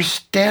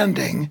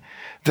understanding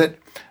that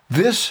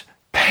this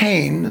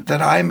pain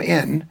that I'm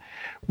in,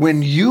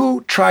 when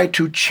you try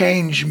to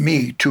change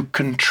me, to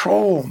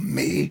control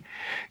me,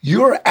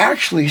 you're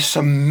actually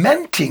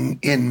cementing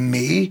in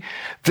me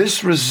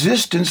this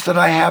resistance that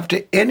I have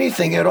to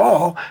anything at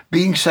all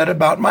being said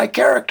about my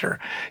character.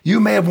 You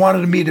may have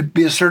wanted me to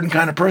be a certain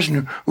kind of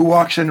person who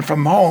walks in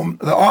from home,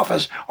 the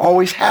office,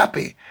 always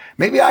happy.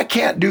 Maybe I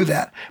can't do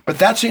that, but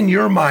that's in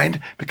your mind,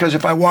 because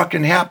if I walked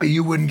in happy,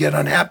 you wouldn't get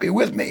unhappy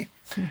with me.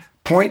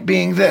 Point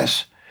being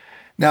this.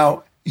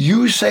 Now,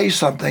 you say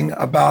something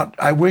about,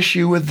 I wish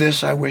you would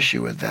this, I wish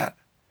you would that.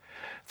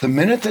 The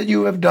minute that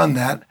you have done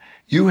that,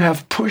 you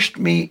have pushed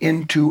me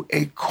into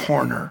a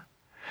corner.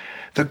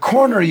 The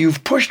corner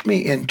you've pushed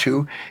me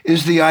into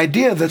is the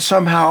idea that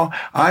somehow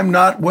I'm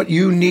not what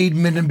you need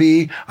me to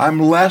be.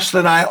 I'm less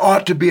than I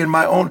ought to be in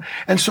my own.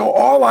 And so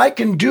all I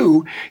can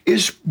do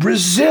is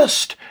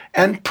resist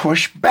and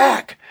push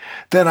back.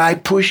 Then I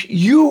push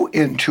you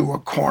into a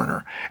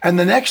corner. And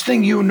the next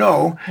thing you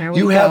know,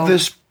 you have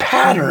this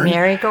pattern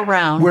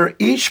merry-go-round where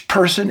each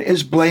person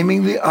is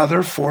blaming the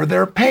other for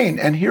their pain.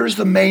 And here's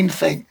the main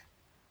thing.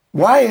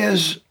 Why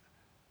is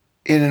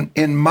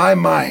in my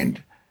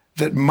mind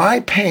that my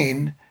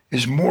pain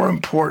is more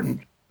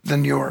important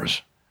than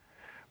yours?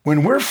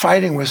 When we're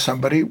fighting with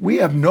somebody, we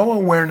have no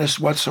awareness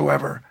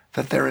whatsoever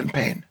that they're in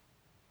pain,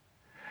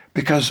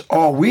 because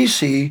all we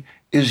see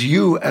is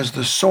you as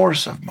the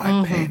source of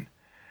my pain.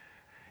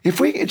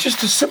 It's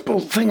just a simple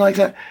thing like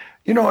that,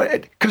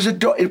 because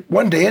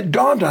one day it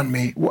dawned on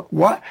me,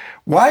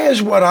 why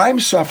is what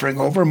I'm suffering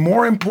over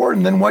more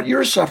important than what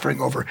you're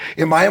suffering over?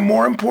 Am I a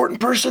more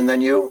important person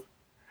than you?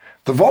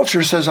 The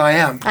vulture says I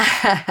am.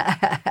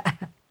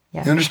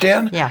 Yeah. You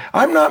understand? Yeah.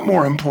 I'm not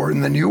more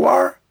important than you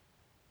are.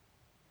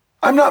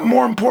 I'm not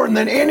more important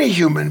than any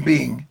human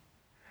being.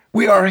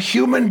 We are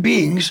human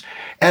beings,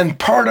 and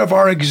part of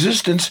our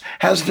existence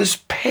has this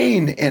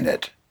pain in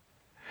it.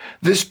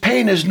 This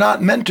pain is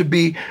not meant to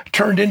be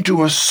turned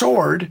into a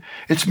sword.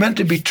 It's meant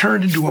to be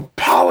turned into a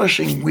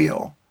polishing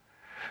wheel,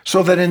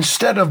 so that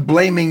instead of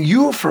blaming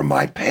you for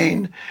my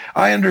pain,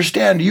 I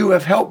understand you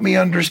have helped me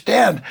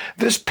understand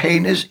this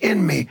pain is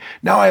in me.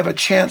 Now I have a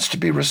chance to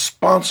be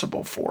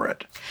responsible for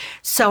it.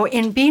 So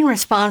in being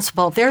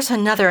responsible, there's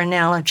another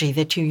analogy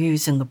that you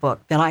use in the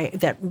book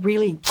that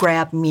really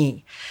grabbed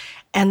me.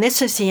 And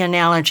this is the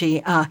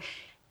analogy,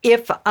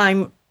 if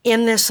I'm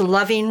in this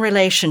loving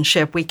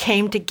relationship, we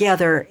came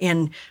together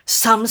in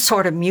some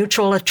sort of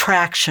mutual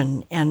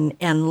attraction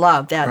and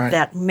love,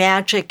 that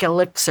magic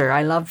elixir.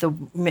 I love the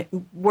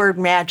word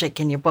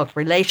magic in your book,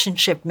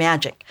 relationship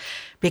magic,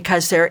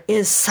 because there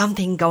is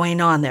something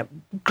going on, that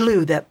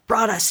glue that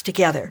brought us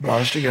together.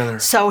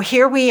 So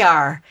here we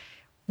are.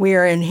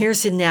 And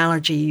here's the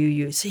analogy you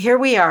use. Here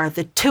we are.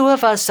 The two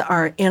of us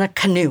are in a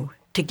canoe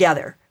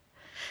together,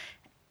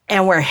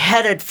 and we're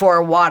headed for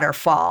a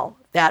waterfall.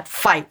 That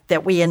fight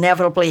that we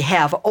inevitably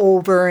have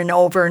over and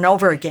over and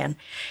over again.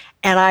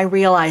 And I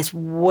realized,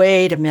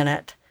 wait a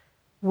minute,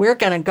 we're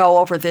going to go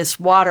over this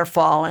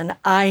waterfall, and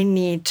I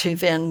need to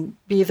then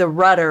be the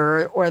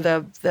rudder or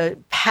the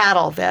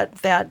paddle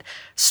that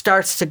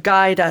starts to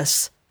guide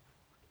us.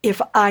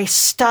 If I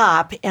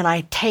stop and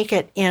I take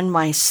it in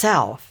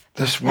myself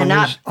and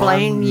not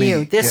blame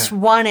you, this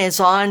one is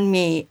on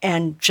me,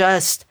 and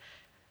just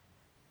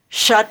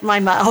shut my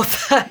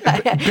mouth.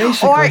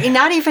 Basically. Or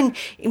not even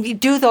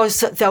do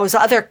those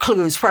other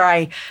clues where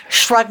I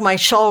shrug my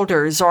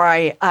shoulders or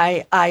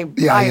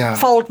I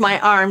fold my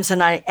arms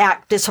and I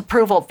act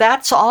disapproval.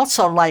 That's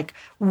also like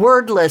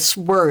wordless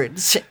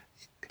words.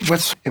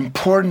 What's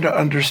important to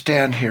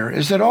understand here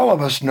is that all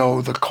of us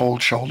know the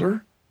cold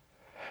shoulder.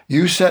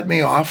 You set me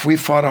off. We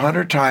fought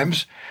 100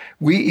 times.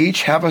 We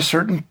each have a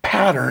certain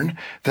pattern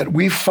that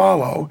we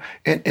follow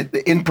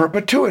in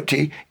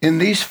perpetuity in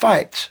these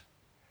fights.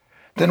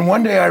 Then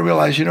one day I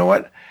realized, you know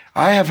what?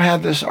 I have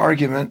had this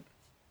argument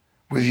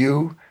with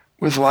you,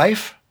 with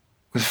life,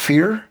 with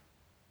fear.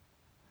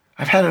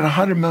 I've had it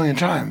 100 million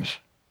times.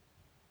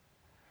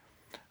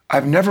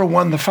 I've never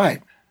won the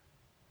fight.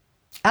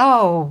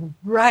 Oh,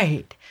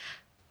 right.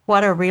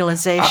 What a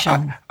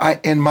realization.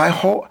 And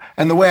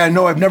the way I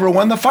know I've never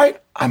won the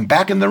fight, I'm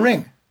back in the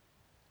ring.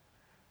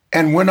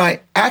 And when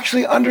I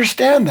actually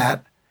understand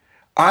that,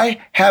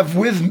 I have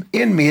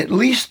within me at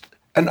least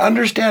an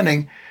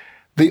understanding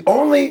the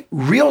only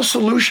real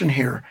solution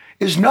here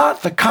is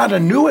not the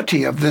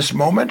continuity of this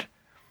moment.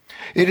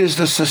 It is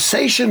the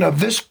cessation of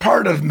this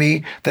part of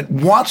me that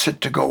wants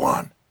it to go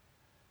on.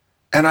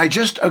 And I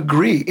just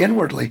agree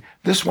inwardly,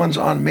 this one's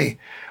on me.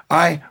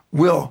 I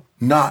will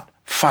not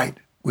fight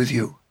with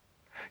you.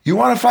 You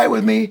want to fight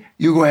with me?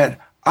 You go ahead.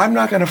 I'm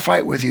not going to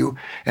fight with you.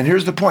 And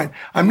here's the point.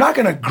 I'm not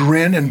going to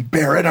grin and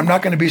bear it. I'm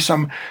not going to be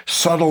some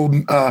subtle,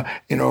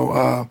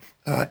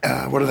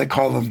 what do they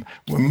call them?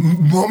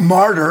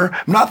 Martyr.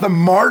 I'm not the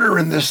martyr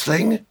in this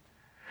thing.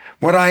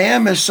 What I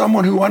am is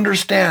someone who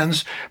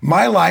understands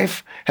my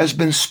life has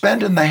been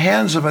spent in the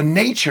hands of a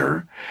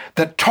nature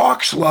that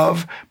talks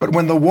love, but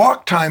when the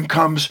walk time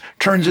comes,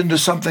 turns into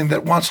something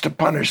that wants to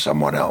punish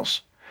someone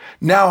else.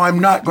 Now I'm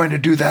not going to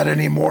do that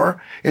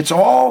anymore. It's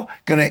all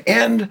going to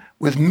end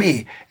with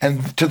me.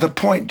 And to the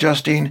point,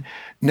 Justine,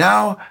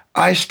 now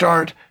I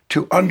start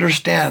to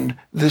understand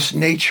this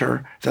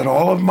nature that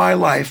all of my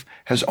life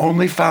has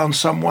only found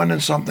someone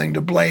and something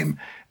to blame,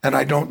 and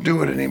I don't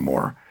do it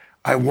anymore.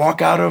 I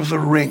walk out of the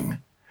ring.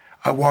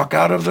 I walk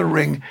out of the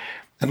ring,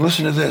 and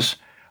listen to this.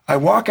 I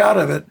walk out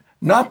of it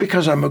not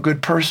because I'm a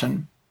good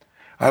person.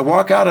 I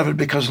walk out of it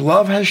because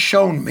love has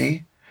shown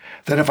me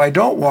that if I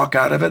don't walk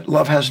out of it,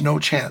 love has no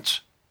chance.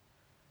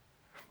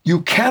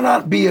 You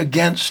cannot be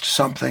against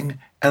something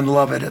and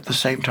love it at the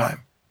same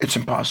time. It's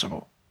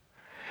impossible.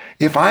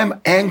 If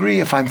I'm angry,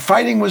 if I'm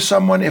fighting with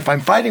someone, if I'm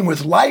fighting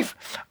with life,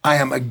 I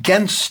am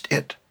against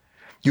it.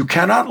 You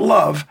cannot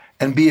love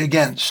and be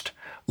against.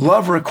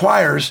 Love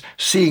requires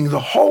seeing the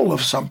whole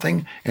of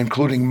something,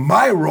 including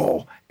my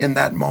role in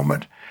that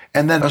moment,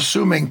 and then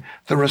assuming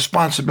the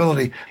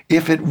responsibility.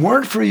 If it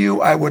weren't for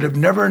you, I would have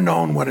never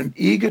known what an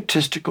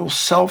egotistical,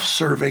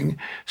 self-serving,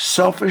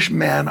 selfish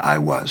man I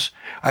was.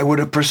 I would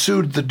have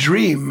pursued the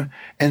dream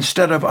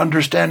instead of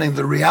understanding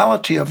the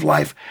reality of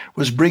life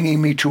was bringing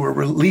me to a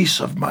release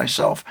of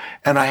myself.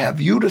 And I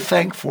have you to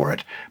thank for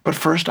it. But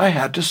first I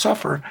had to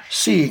suffer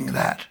seeing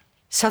that.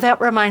 So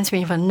that reminds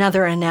me of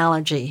another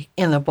analogy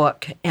in the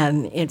book,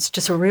 and it's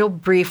just a real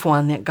brief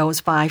one that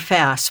goes by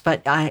fast,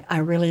 but I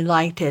really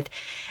liked it.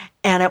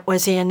 And it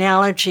was the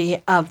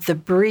analogy of the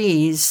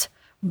breeze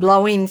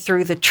blowing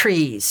through the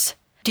trees.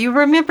 Do you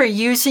remember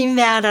using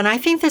that? And I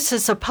think this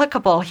is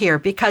applicable here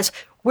because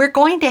we're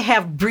going to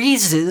have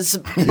breezes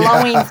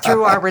blowing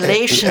through our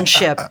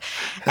relationship.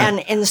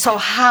 And so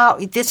how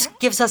this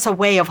gives us a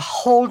way of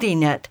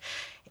holding it,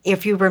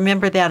 if you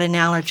remember that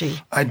analogy.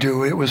 I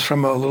do. It was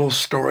from a little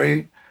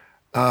story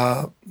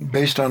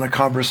based on a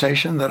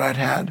conversation that I'd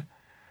had.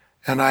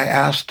 And I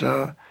asked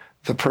the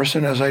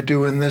person, as I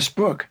do in this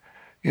book,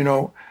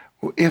 when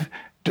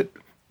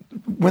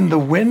the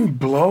wind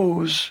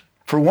blows,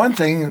 for one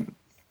thing,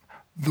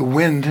 the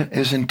wind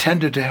is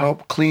intended to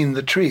help clean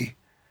the tree.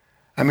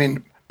 I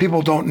mean,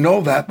 people don't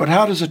know that, but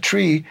how does a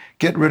tree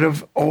get rid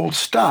of old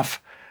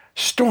stuff?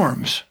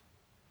 Storms.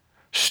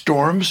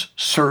 Storms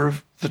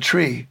serve the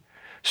tree.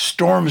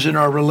 Storms in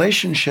our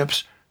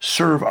relationships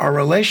serve our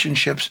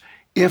relationships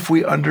if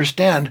we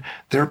understand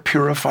their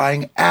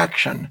purifying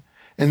action.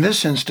 In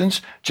this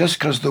instance, just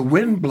because the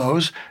wind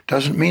blows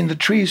doesn't mean the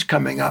tree's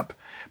coming up,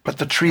 but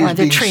the tree is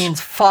being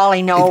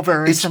falling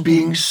over. It's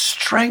being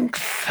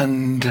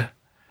strengthened.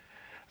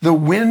 The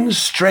wind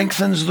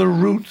strengthens the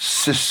root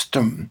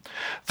system.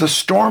 The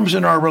storms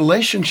in our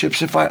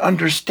relationships, if I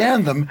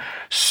understand them,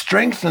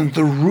 strengthen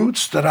the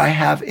roots that I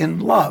have in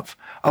love,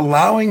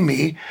 allowing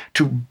me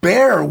to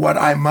bear what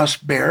I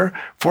must bear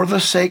for the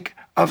sake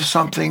of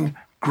something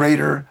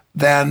greater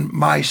than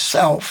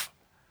myself.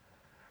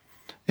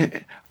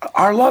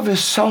 Our love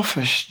is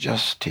selfish,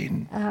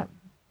 Justine.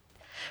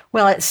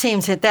 Well, it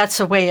seems that that's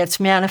the way it's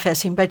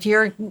manifesting, but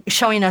you're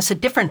showing us a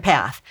different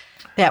path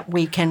that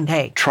we can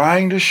take.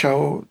 Trying to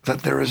show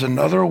that there is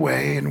another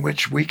way in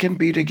which we can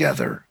be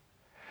together,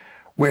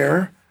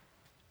 where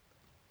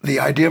the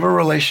idea of a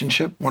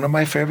relationship, one of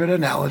my favorite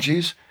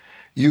analogies,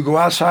 you go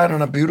outside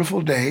on a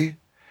beautiful day,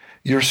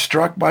 you're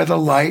struck by the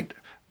light,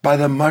 by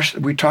the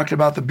we talked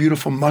about the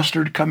beautiful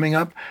mustard coming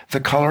up,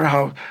 the color,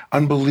 how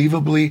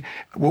unbelievably,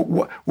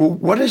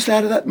 what is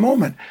that at that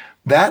moment?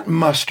 That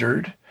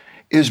mustard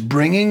is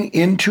bringing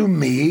into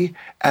me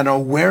an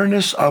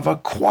awareness of a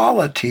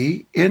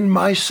quality in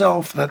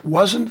myself that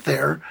wasn't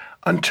there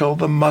until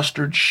the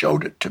mustard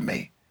showed it to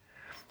me.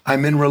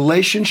 I'm in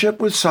relationship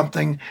with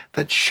something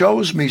that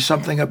shows me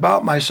something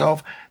about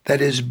myself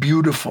that is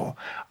beautiful.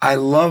 I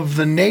love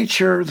the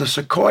nature, the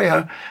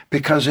sequoia,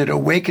 because it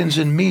awakens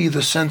in me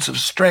the sense of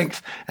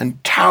strength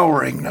and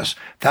toweringness.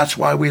 That's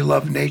why we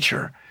love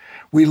nature.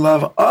 We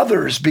love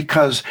others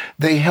because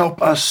they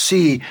help us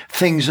see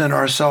things in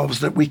ourselves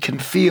that we can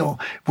feel.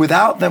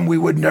 Without them, we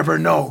would never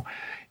know.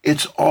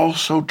 It's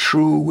also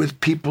true with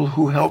people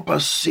who help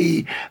us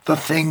see the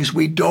things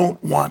we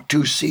don't want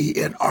to see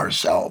in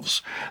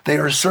ourselves. They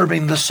are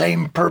serving the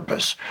same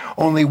purpose.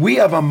 Only we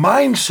have a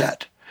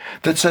mindset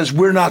that says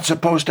we're not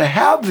supposed to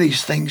have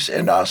these things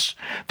in us.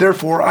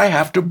 Therefore, I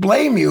have to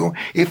blame you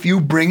if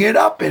you bring it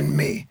up in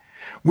me.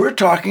 We're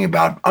talking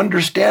about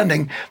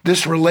understanding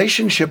this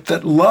relationship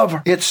that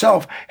love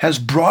itself has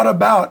brought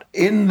about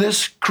in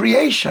this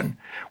creation,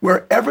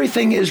 where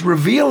everything is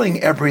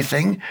revealing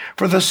everything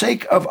for the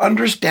sake of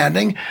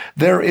understanding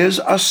there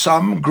is a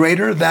sum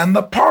greater than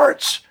the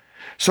parts.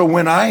 So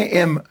when I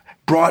am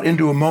brought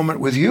into a moment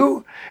with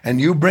you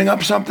and you bring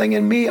up something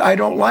in me I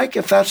don't like,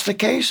 if that's the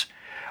case,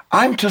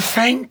 I'm to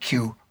thank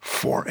you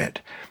for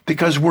it.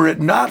 Because were it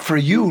not for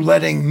you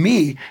letting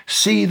me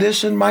see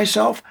this in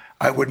myself,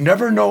 I would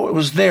never know it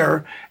was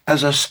there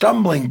as a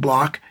stumbling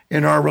block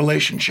in our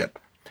relationship.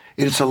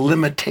 It's a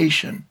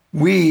limitation.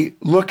 We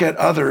look at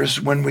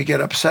others when we get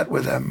upset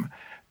with them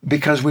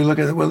because we look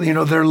at, well,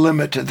 they're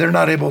limited. They're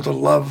not able to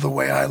love the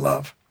way I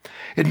love.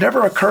 It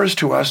never occurs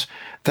to us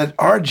that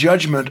our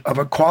judgment of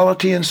a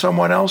quality in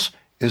someone else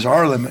is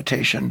our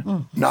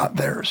limitation, not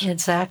theirs.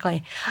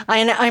 Exactly.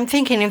 I'm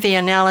thinking of the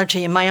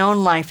analogy in my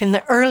own life. In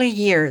the early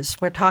years,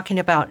 we're talking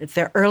about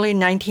the early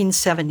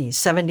 1970s,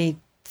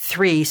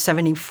 73,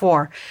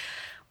 74,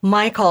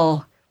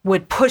 Michael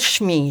would push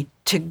me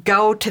to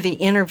go to the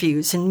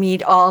interviews and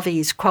meet all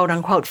these quote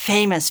unquote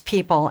famous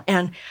people.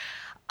 And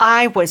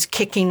I was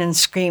kicking and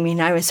screaming.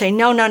 I would say,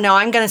 no,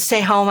 I'm going to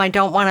stay home. I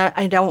don't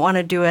want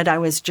to do it. I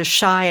was just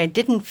shy. I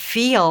didn't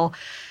feel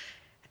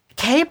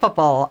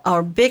capable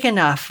or big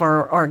enough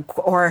or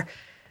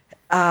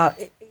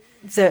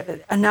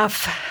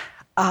enough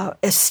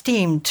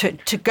esteem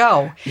to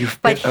go.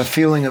 But a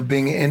feeling of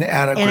being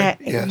inadequate.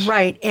 Yes.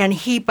 Right.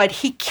 But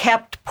he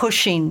kept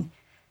pushing.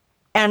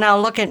 And now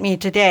look at me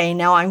today.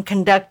 Now I'm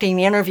conducting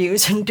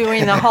interviews and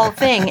doing the whole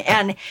thing.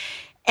 And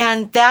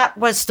that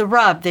was the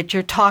rub that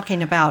you're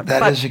talking about.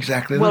 That is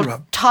exactly the rub.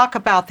 We'll talk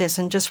about this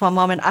in just one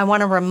moment. I want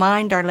to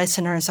remind our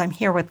listeners, I'm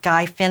here with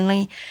Guy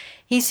Finley.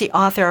 He's the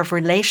author of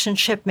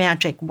Relationship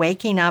Magic,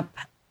 Waking Up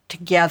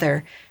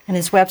Together. And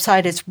his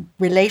website is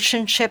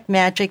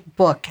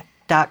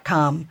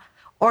relationshipmagicbook.com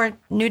or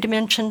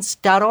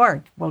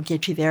newdimensions.org. We'll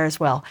get you there as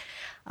well.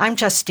 I'm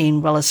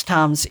Justine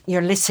Willis-Toms.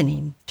 You're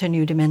listening to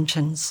New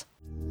Dimensions.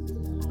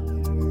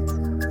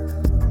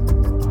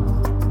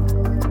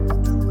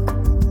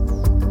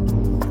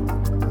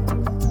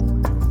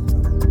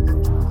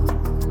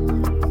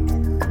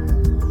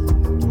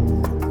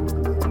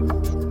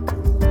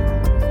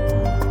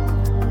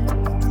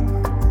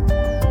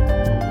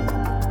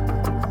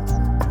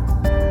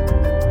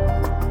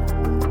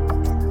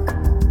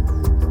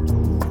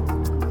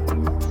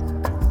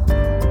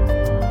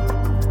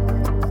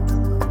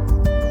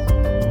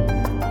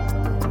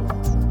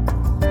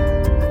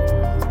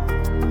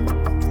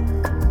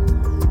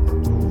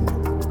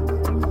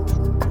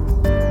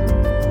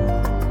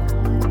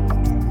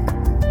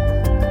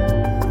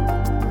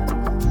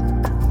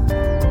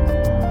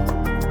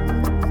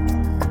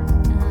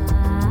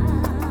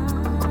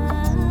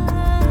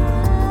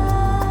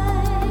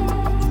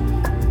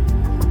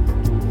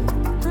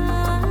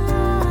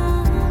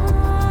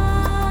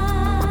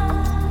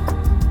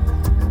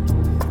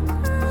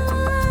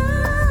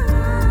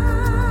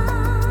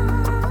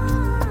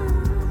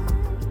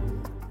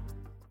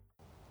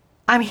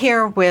 I'm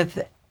here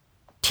with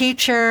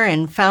teacher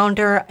and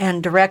founder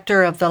and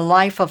director of the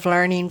Life of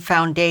Learning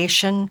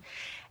Foundation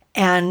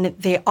and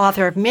the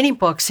author of many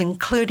books,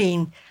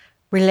 including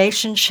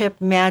Relationship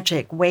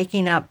Magic,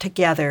 Waking Up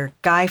Together,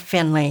 Guy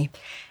Finley.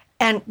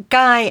 And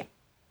Guy,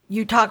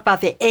 you talk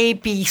about the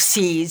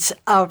ABCs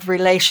of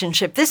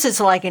relationship. This is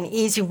like an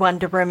easy one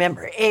to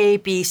remember,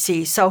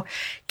 ABC. So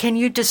can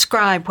you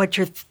describe what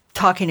you're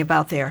talking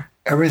about there?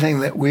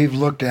 Everything that we've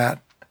looked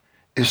at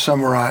is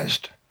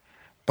summarized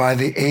by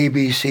the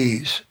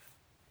ABCs.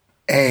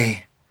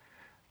 A,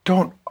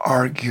 don't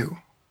argue.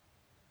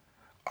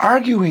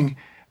 Arguing,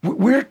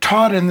 we're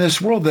taught in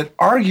this world that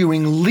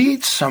arguing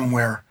leads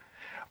somewhere.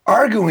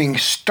 Arguing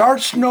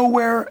starts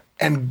nowhere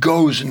and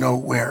goes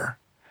nowhere.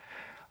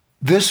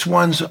 This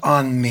one's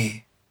on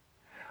me.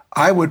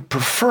 I would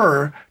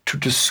prefer to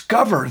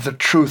discover the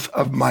truth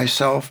of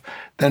myself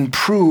than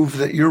prove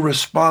that you're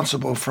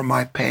responsible for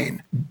my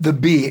pain. The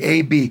B,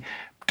 AB,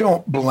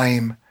 don't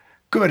blame.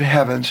 Good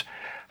heavens.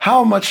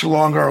 How much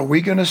longer are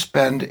we going to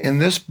spend in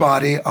this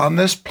body, on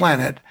this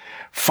planet,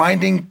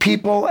 finding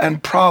people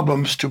and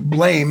problems to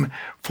blame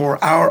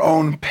for our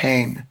own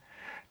pain?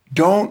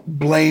 Don't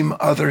blame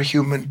other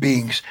human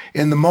beings.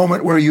 In the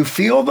moment where you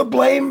feel the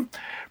blame,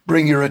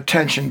 bring your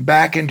attention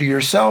back into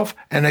yourself.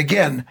 And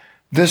again,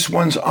 this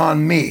one's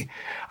on me.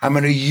 I'm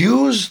going to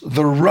use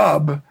the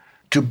rub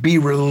to be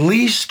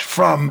released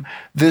from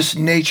this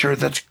nature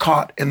that's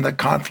caught in the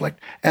conflict.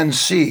 And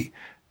see,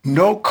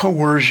 no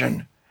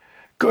coercion.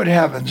 Good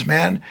heavens,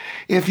 man.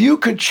 If you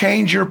could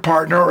change your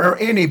partner or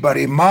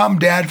anybody, mom,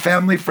 dad,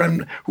 family,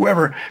 friend,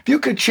 whoever, if you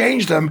could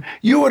change them,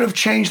 you would have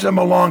changed them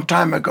a long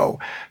time ago.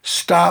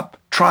 Stop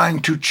trying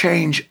to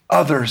change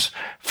others.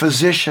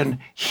 Physician,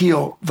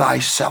 heal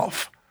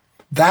thyself.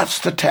 That's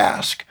the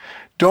task.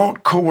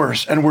 Don't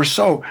coerce. And we're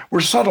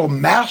subtle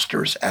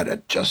masters at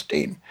it,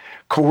 Justine.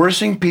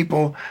 Coercing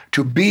people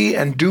to be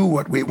and do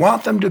what we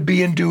want them to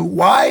be and do.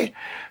 Why?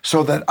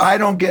 So that I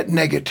don't get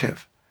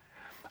negative.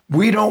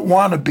 We don't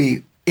want to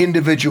be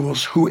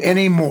individuals who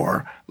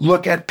anymore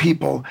look at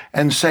people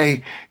and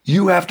say,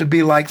 you have to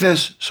be like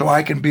this so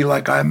I can be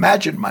like I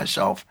imagine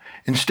myself.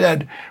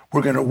 Instead,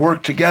 we're going to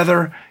work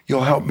together.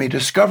 You'll help me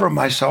discover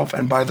myself.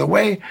 And by the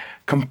way,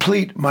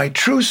 complete my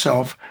true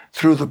self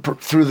through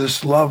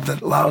this love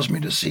that allows me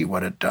to see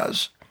what it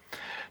does.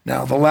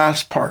 Now, the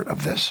last part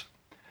of this.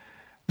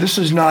 This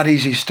is not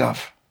easy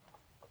stuff.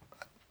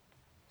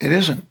 It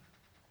isn't.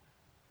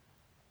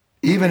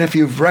 Even if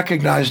you've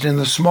recognized in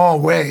the small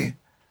way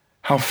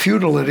how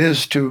futile it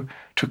is to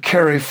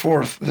carry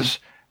forth this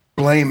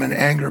blame and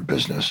anger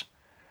business,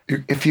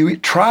 if you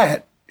try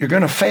it, you're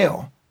going to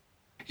fail.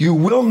 You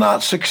will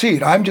not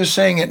succeed. I'm just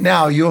saying it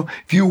now.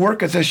 If you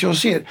work at this, you'll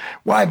see it.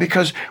 Why?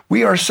 Because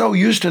we are so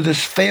used to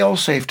this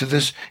fail-safe, to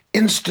this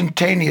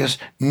instantaneous,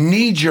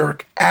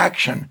 knee-jerk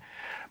action.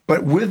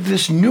 But with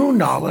this new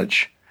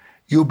knowledge,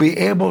 you'll be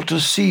able to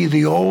see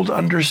the old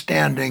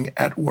understanding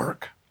at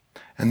work.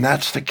 And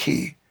that's the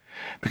key.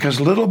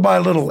 Because little by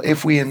little,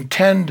 if we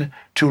intend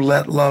to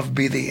let love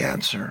be the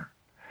answer,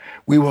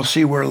 we will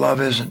see where love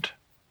isn't.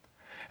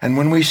 And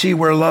when we see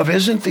where love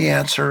isn't the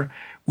answer,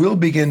 we'll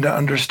begin to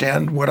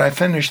understand what I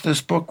finished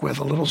this book with,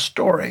 a little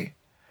story,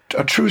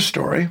 a true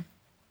story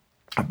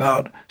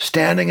about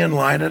standing in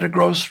line at a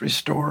grocery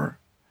store.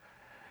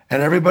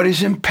 And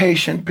everybody's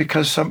impatient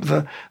because some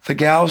of the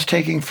gal's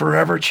taking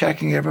forever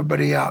checking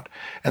everybody out.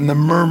 And the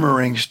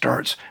murmuring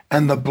starts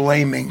and the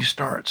blaming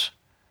starts.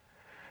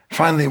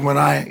 Finally, when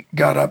I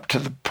got up to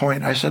the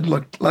point, I said,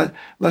 look,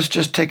 let's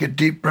just take a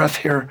deep breath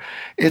here.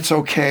 It's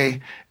okay.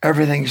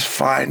 Everything's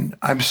fine.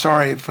 I'm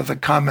sorry for the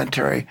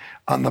commentary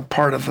on the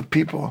part of the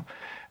people.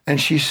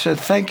 And she said,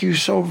 thank you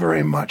so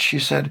very much. She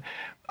said,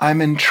 I'm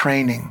in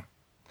training.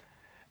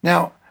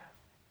 Now,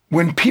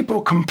 when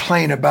people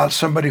complain about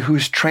somebody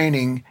who's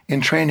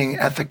in training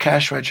at the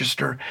cash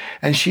register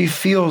and she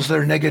feels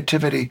their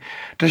negativity,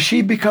 does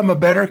she become a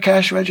better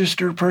cash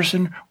register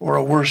person or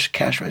a worse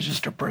cash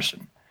register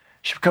person?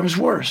 She becomes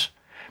worse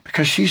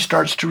because she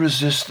starts to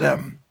resist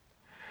them.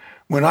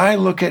 When I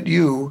look at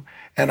you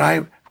and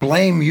I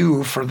blame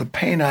you for the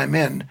pain I'm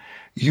in,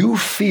 you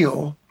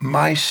feel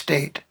my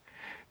state.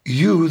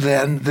 You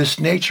then, this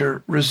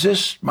nature,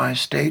 resists my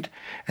state,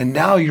 and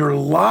now you're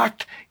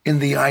locked in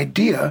the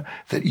idea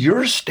that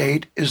your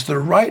state is the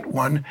right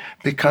one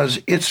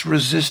because it's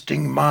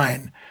resisting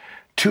mine.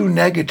 Two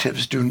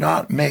negatives do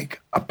not make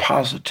a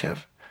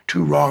positive.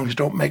 Two wrongs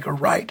don't make a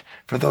right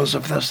for those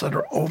of us that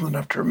are old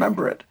enough to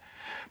remember it.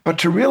 But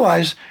to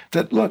realize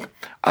that, look,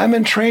 I'm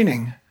in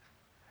training.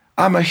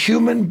 I'm a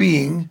human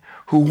being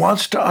who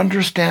wants to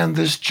understand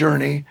this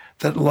journey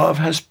that love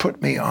has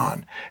put me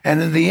on.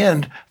 And in the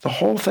end, the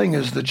whole thing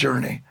is the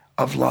journey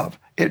of love.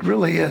 It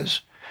really is.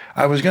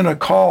 I was going to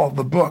call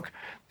the book,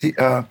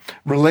 the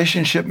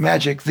Relationship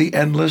Magic, The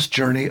Endless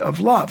Journey of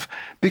Love,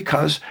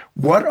 because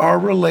what are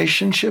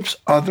relationships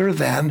other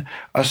than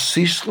a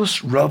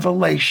ceaseless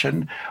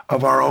revelation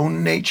of our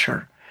own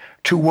nature?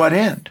 To what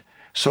end?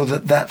 So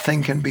that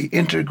thing can be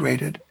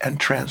integrated and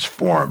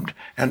transformed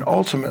and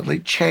ultimately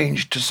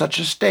changed to such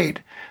a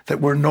state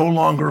that we're no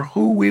longer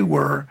who we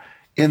were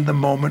in the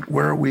moment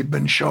where we've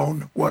been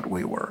shown what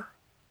we were.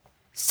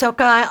 So,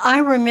 Guy, I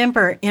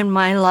remember in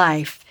my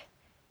life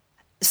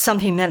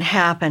something that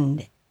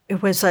happened.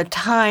 It was a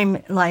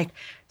time like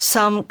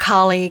some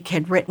colleague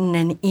had written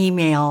an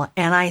email,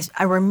 and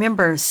I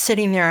remember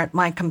sitting there at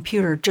my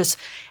computer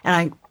and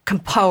I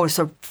composed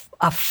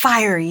a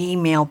fiery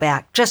email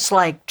back, just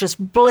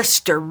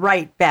blister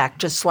right back,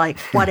 just like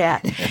what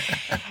at.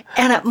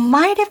 And it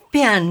might have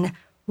been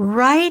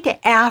right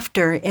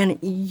after, and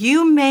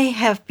you may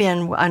have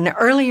been an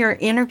earlier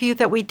interview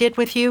that we did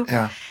with you.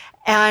 Yeah.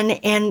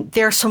 And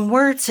there are some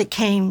words that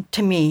came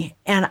to me,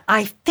 and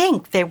I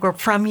think they were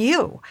from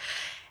you.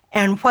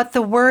 And what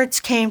the words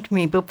came to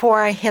me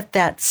before I hit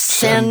that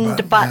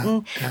send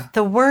button, yeah.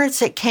 The words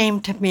that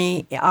came to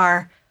me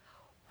are,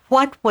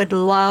 what would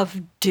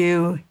love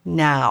do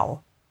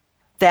now?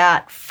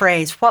 That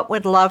phrase, what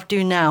would love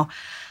do now?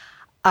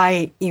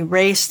 I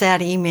erased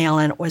that email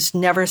and it was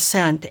never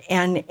sent.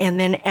 And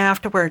then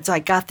afterwards, I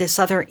got this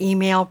other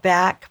email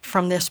back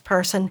from this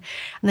person.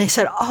 And they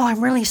said, oh,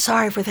 I'm really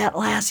sorry for that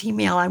last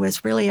email. I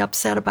was really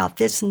upset about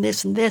this and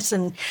this and this.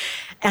 And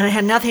it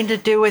had nothing to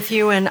do with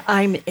you. And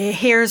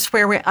here's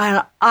where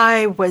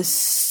I was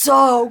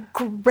so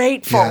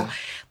grateful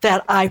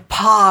that I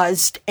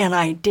paused and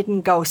I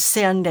didn't go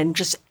send and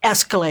just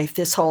escalate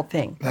this whole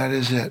thing. That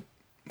is it.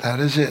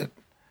 That is it.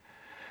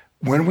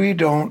 When we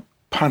don't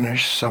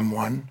punish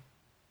someone,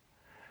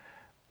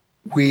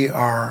 we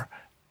are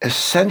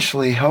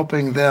essentially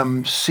helping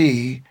them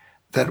see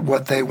that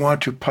what they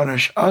want to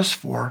punish us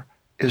for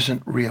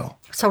isn't real.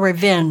 So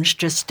revenge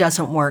just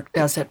doesn't work,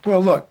 does it?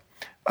 Well, look,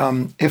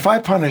 if I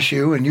punish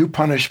you and you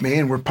punish me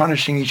and we're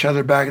punishing each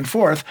other back and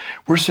forth,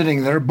 we're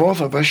sitting there, both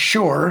of us,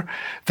 sure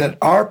that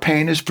our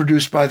pain is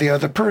produced by the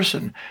other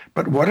person.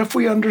 But what if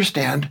we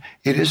understand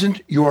it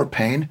isn't your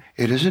pain,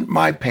 it isn't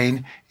my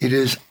pain, it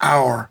is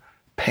our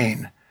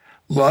pain?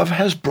 Love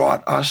has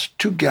brought us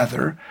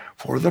together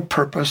for the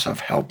purpose of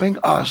helping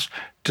us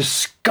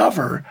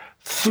discover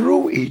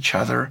through each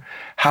other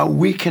how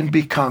we can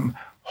become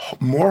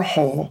more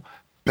whole,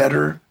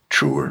 better,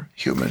 truer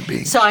human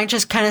beings. So I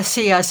just kind of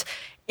see us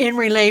in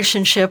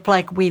relationship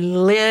like we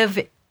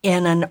live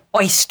in an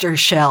oyster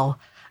shell.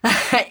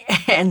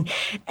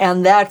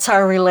 and that's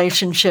our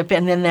relationship.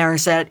 And then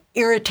there's that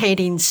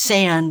irritating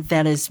sand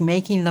that is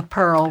making the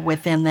pearl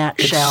within that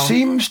shell. It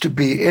seems to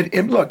be.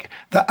 Look,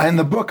 in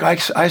the book, I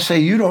say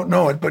you don't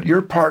know it, but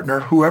your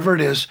partner, whoever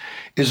it is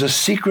a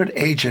secret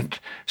agent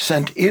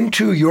sent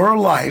into your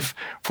life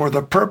for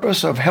the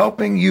purpose of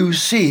helping you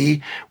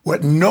see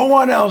what no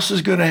one else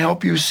is going to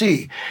help you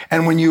see.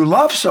 And when you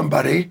love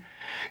somebody,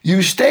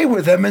 you stay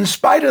with them in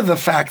spite of the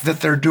fact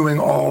that they're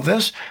doing all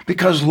this,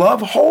 because love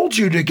holds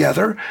you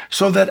together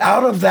so that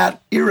out of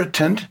that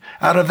irritant,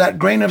 out of that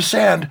grain of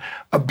sand,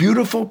 a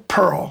beautiful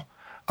pearl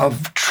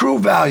of true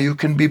value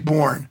can be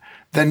born.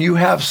 Then you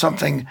have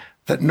something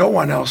that no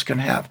one else can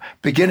have,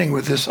 beginning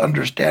with this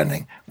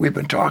understanding we've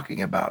been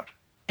talking about.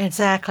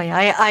 Exactly.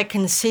 I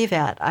can see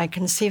that. I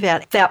can see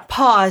that. That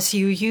pause,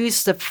 you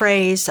use the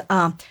phrase,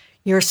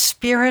 your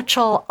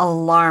spiritual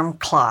alarm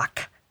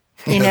clock.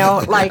 You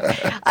know, like,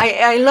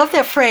 I love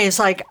that phrase,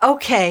 like,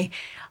 okay,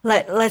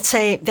 let's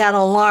say that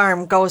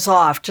alarm goes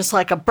off, just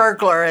like a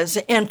burglar has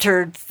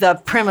entered the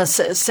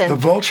premises. And the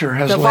vulture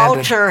has landed. The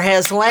vulture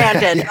has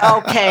landed. Yeah.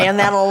 Okay, and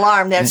that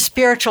alarm, that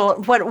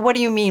spiritual, what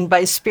do you mean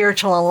by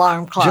spiritual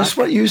alarm clock? Just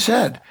what you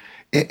said.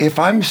 If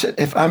I'm,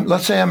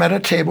 let's say I'm at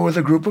a table with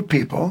a group of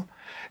people,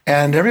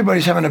 and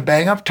everybody's having a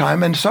bang-up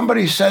time, and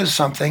somebody says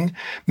something,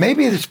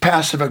 maybe it's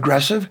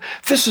passive-aggressive.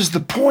 This is the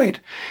point.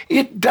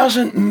 It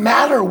doesn't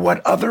matter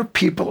what other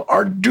people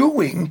are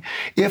doing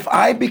if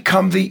I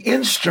become the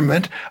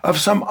instrument of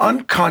some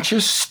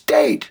unconscious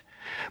state.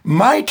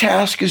 My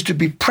task is to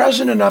be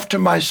present enough to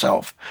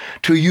myself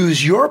to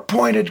use your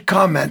pointed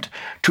comment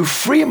to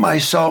free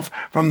myself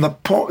from the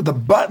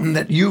button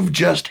that you've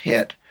just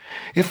hit.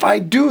 If I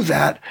do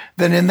that,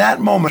 then in that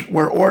moment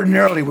where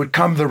ordinarily would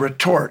come the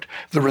retort,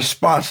 the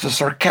response, the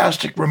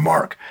sarcastic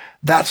remark,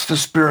 that's the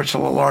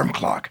spiritual alarm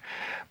clock.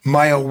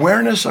 My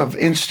awareness of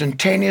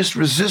instantaneous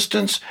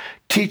resistance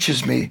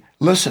teaches me,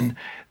 listen,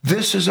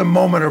 this is a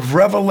moment of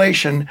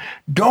revelation.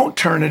 Don't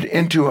turn it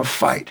into a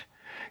fight.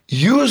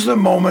 Use the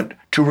moment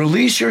to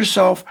release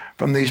yourself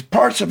from these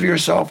parts of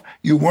yourself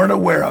you weren't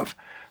aware of.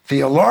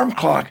 The alarm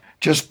clock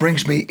just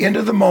brings me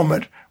into the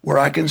moment where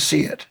I can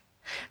see it.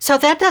 So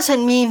that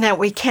doesn't mean that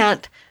we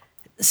can't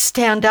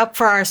stand up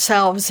for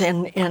ourselves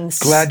and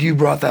Glad you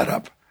brought that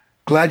up.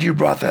 Glad you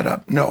brought that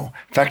up. No.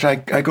 In fact,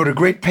 I go to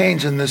great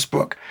pains in this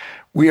book.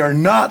 We are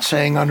not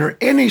saying under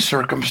any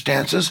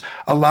circumstances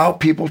allow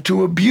people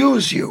to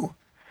abuse you.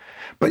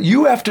 But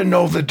you have to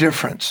know the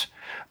difference.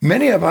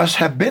 Many of us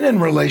have been in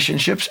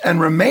relationships and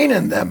remain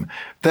in them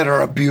that are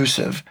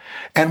abusive,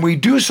 and we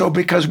do so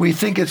because we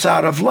think it's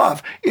out of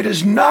love. It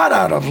is not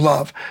out of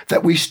love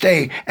that we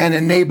stay and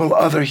enable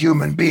other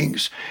human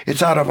beings.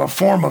 It's out of a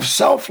form of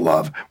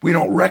self-love we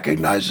don't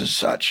recognize as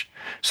such.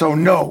 So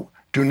no,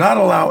 do not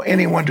allow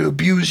anyone to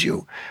abuse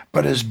you,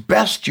 but as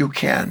best you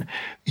can,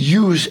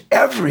 use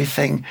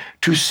everything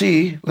to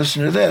see,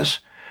 listen to this,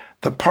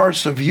 the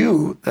parts of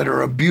you that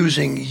are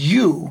abusing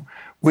you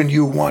when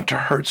you want to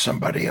hurt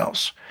somebody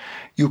else.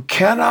 You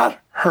cannot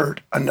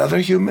hurt another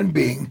human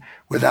being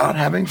without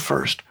having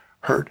first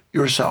hurt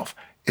yourself.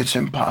 It's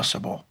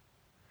impossible.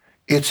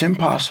 It's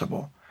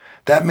impossible.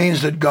 That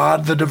means that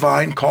God, the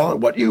divine, call it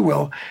what you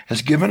will,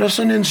 has given us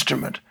an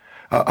instrument,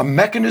 a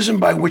mechanism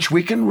by which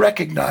we can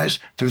recognize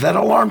through that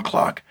alarm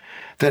clock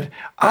that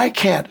I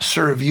can't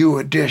serve you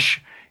a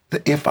dish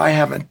if I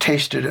haven't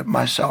tasted it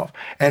myself.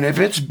 And if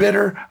it's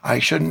bitter, I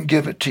shouldn't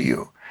give it to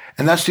you.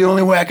 And that's the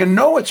only way I can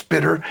know it's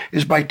bitter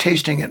is by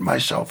tasting it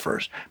myself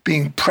first,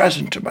 being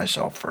present to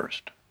myself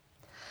first.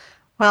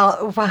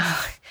 Well,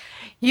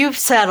 you've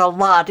said a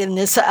lot in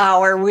this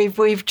hour.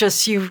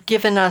 You've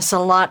given us a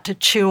lot to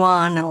chew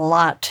on and a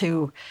lot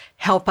to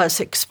help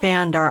us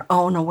expand our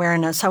own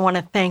awareness. I want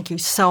to thank you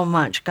so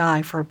much,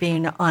 Guy, for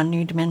being on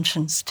New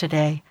Dimensions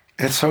today.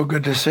 It's so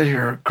good to sit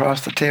here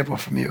across the table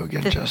from you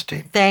again,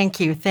 Justine.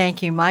 Thank you.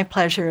 My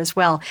pleasure as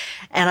well.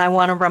 And I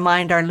want to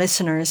remind our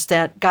listeners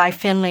that Guy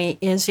Finley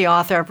is the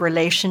author of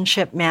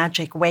Relationship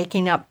Magic,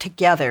 Waking Up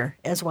Together,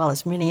 as well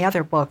as many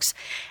other books.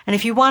 And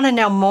if you want to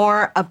know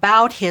more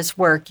about his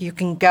work, you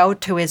can go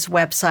to his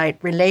website,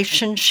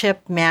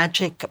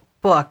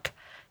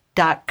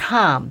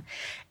 relationshipmagicbook.com.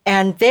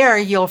 And there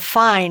you'll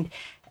find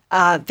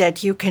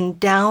that you can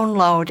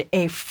download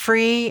a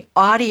free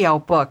audio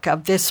book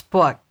of this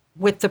book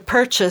with the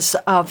purchase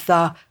of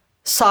the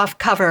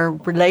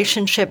softcover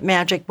Relationship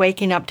Magic,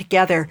 Waking Up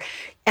Together.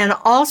 And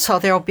also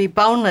there will be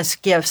bonus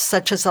gifts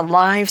such as a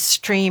live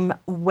stream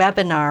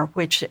webinar,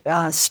 which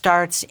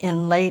starts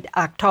in late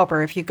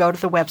October. If you go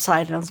to the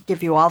website, it'll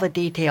give you all the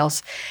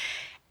details.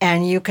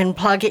 And you can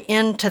plug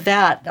into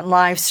that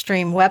live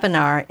stream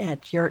webinar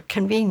at your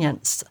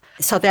convenience.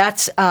 So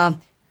that's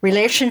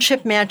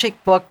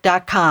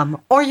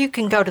relationshipmagicbook.com, or you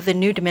can go to the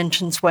New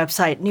Dimensions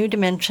website,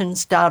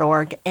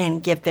 newdimensions.org,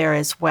 and give there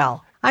as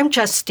well. I'm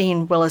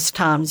Justine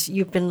Willis-Toms.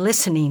 You've been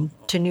listening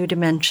to New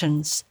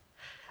Dimensions.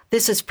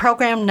 This is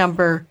program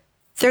number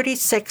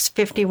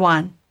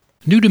 3651.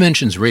 New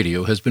Dimensions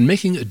Radio has been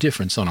making a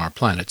difference on our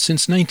planet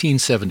since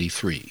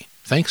 1973,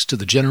 thanks to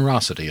the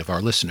generosity of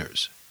our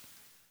listeners.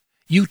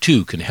 You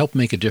too can help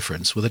make a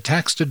difference with a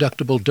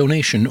tax-deductible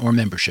donation or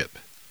membership.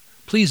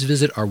 Please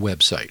visit our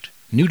website,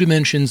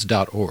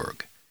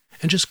 newdimensions.org,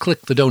 and just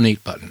click the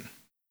Donate button.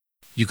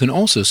 You can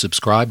also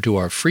subscribe to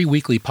our free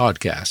weekly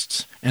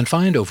podcasts and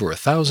find over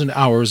 1,000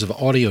 hours of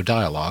audio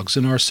dialogues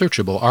in our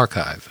searchable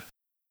archive.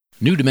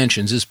 New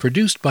Dimensions is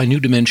produced by New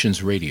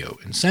Dimensions Radio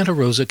in Santa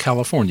Rosa,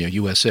 California,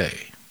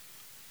 USA.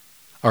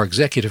 Our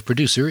executive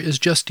producer is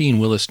Justine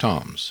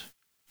Willis-Toms.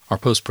 Our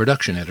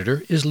post-production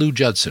editor is Lou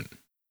Judson.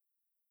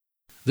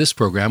 This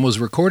program was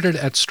recorded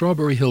at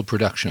Strawberry Hill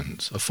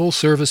Productions, a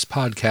full-service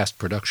podcast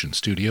production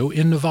studio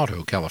in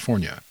Novato,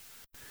 California.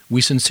 We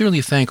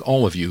sincerely thank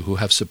all of you who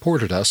have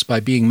supported us by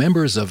being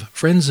members of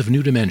Friends of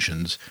New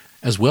Dimensions,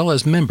 as well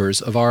as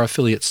members of our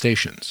affiliate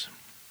stations.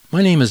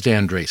 My name is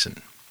Dan Drayson.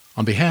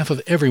 On behalf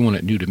of everyone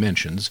at New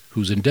Dimensions,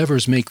 whose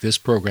endeavors make this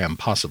program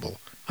possible,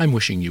 I'm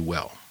wishing you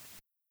well.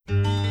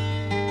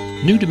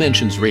 New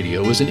Dimensions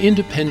Radio is an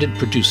independent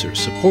producer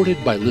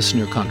supported by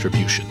listener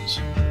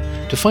contributions.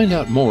 To find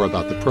out more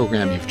about the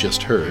program you've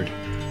just heard,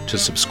 to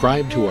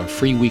subscribe to our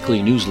free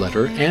weekly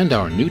newsletter and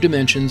our New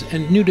Dimensions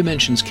and New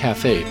Dimensions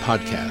Cafe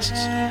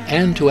podcasts,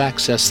 and to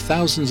access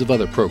thousands of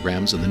other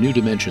programs in the New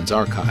Dimensions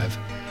archive,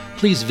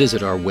 please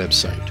visit our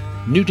website,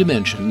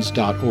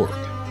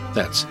 newdimensions.org.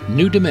 That's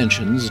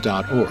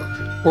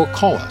newdimensions.org. Or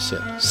call us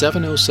at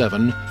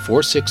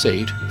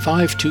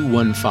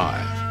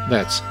 707-468-5215.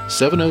 That's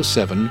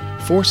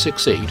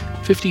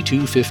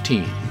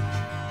 707-468-5215.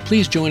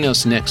 Please join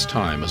us next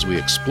time as we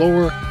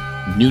explore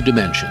New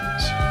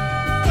Dimensions.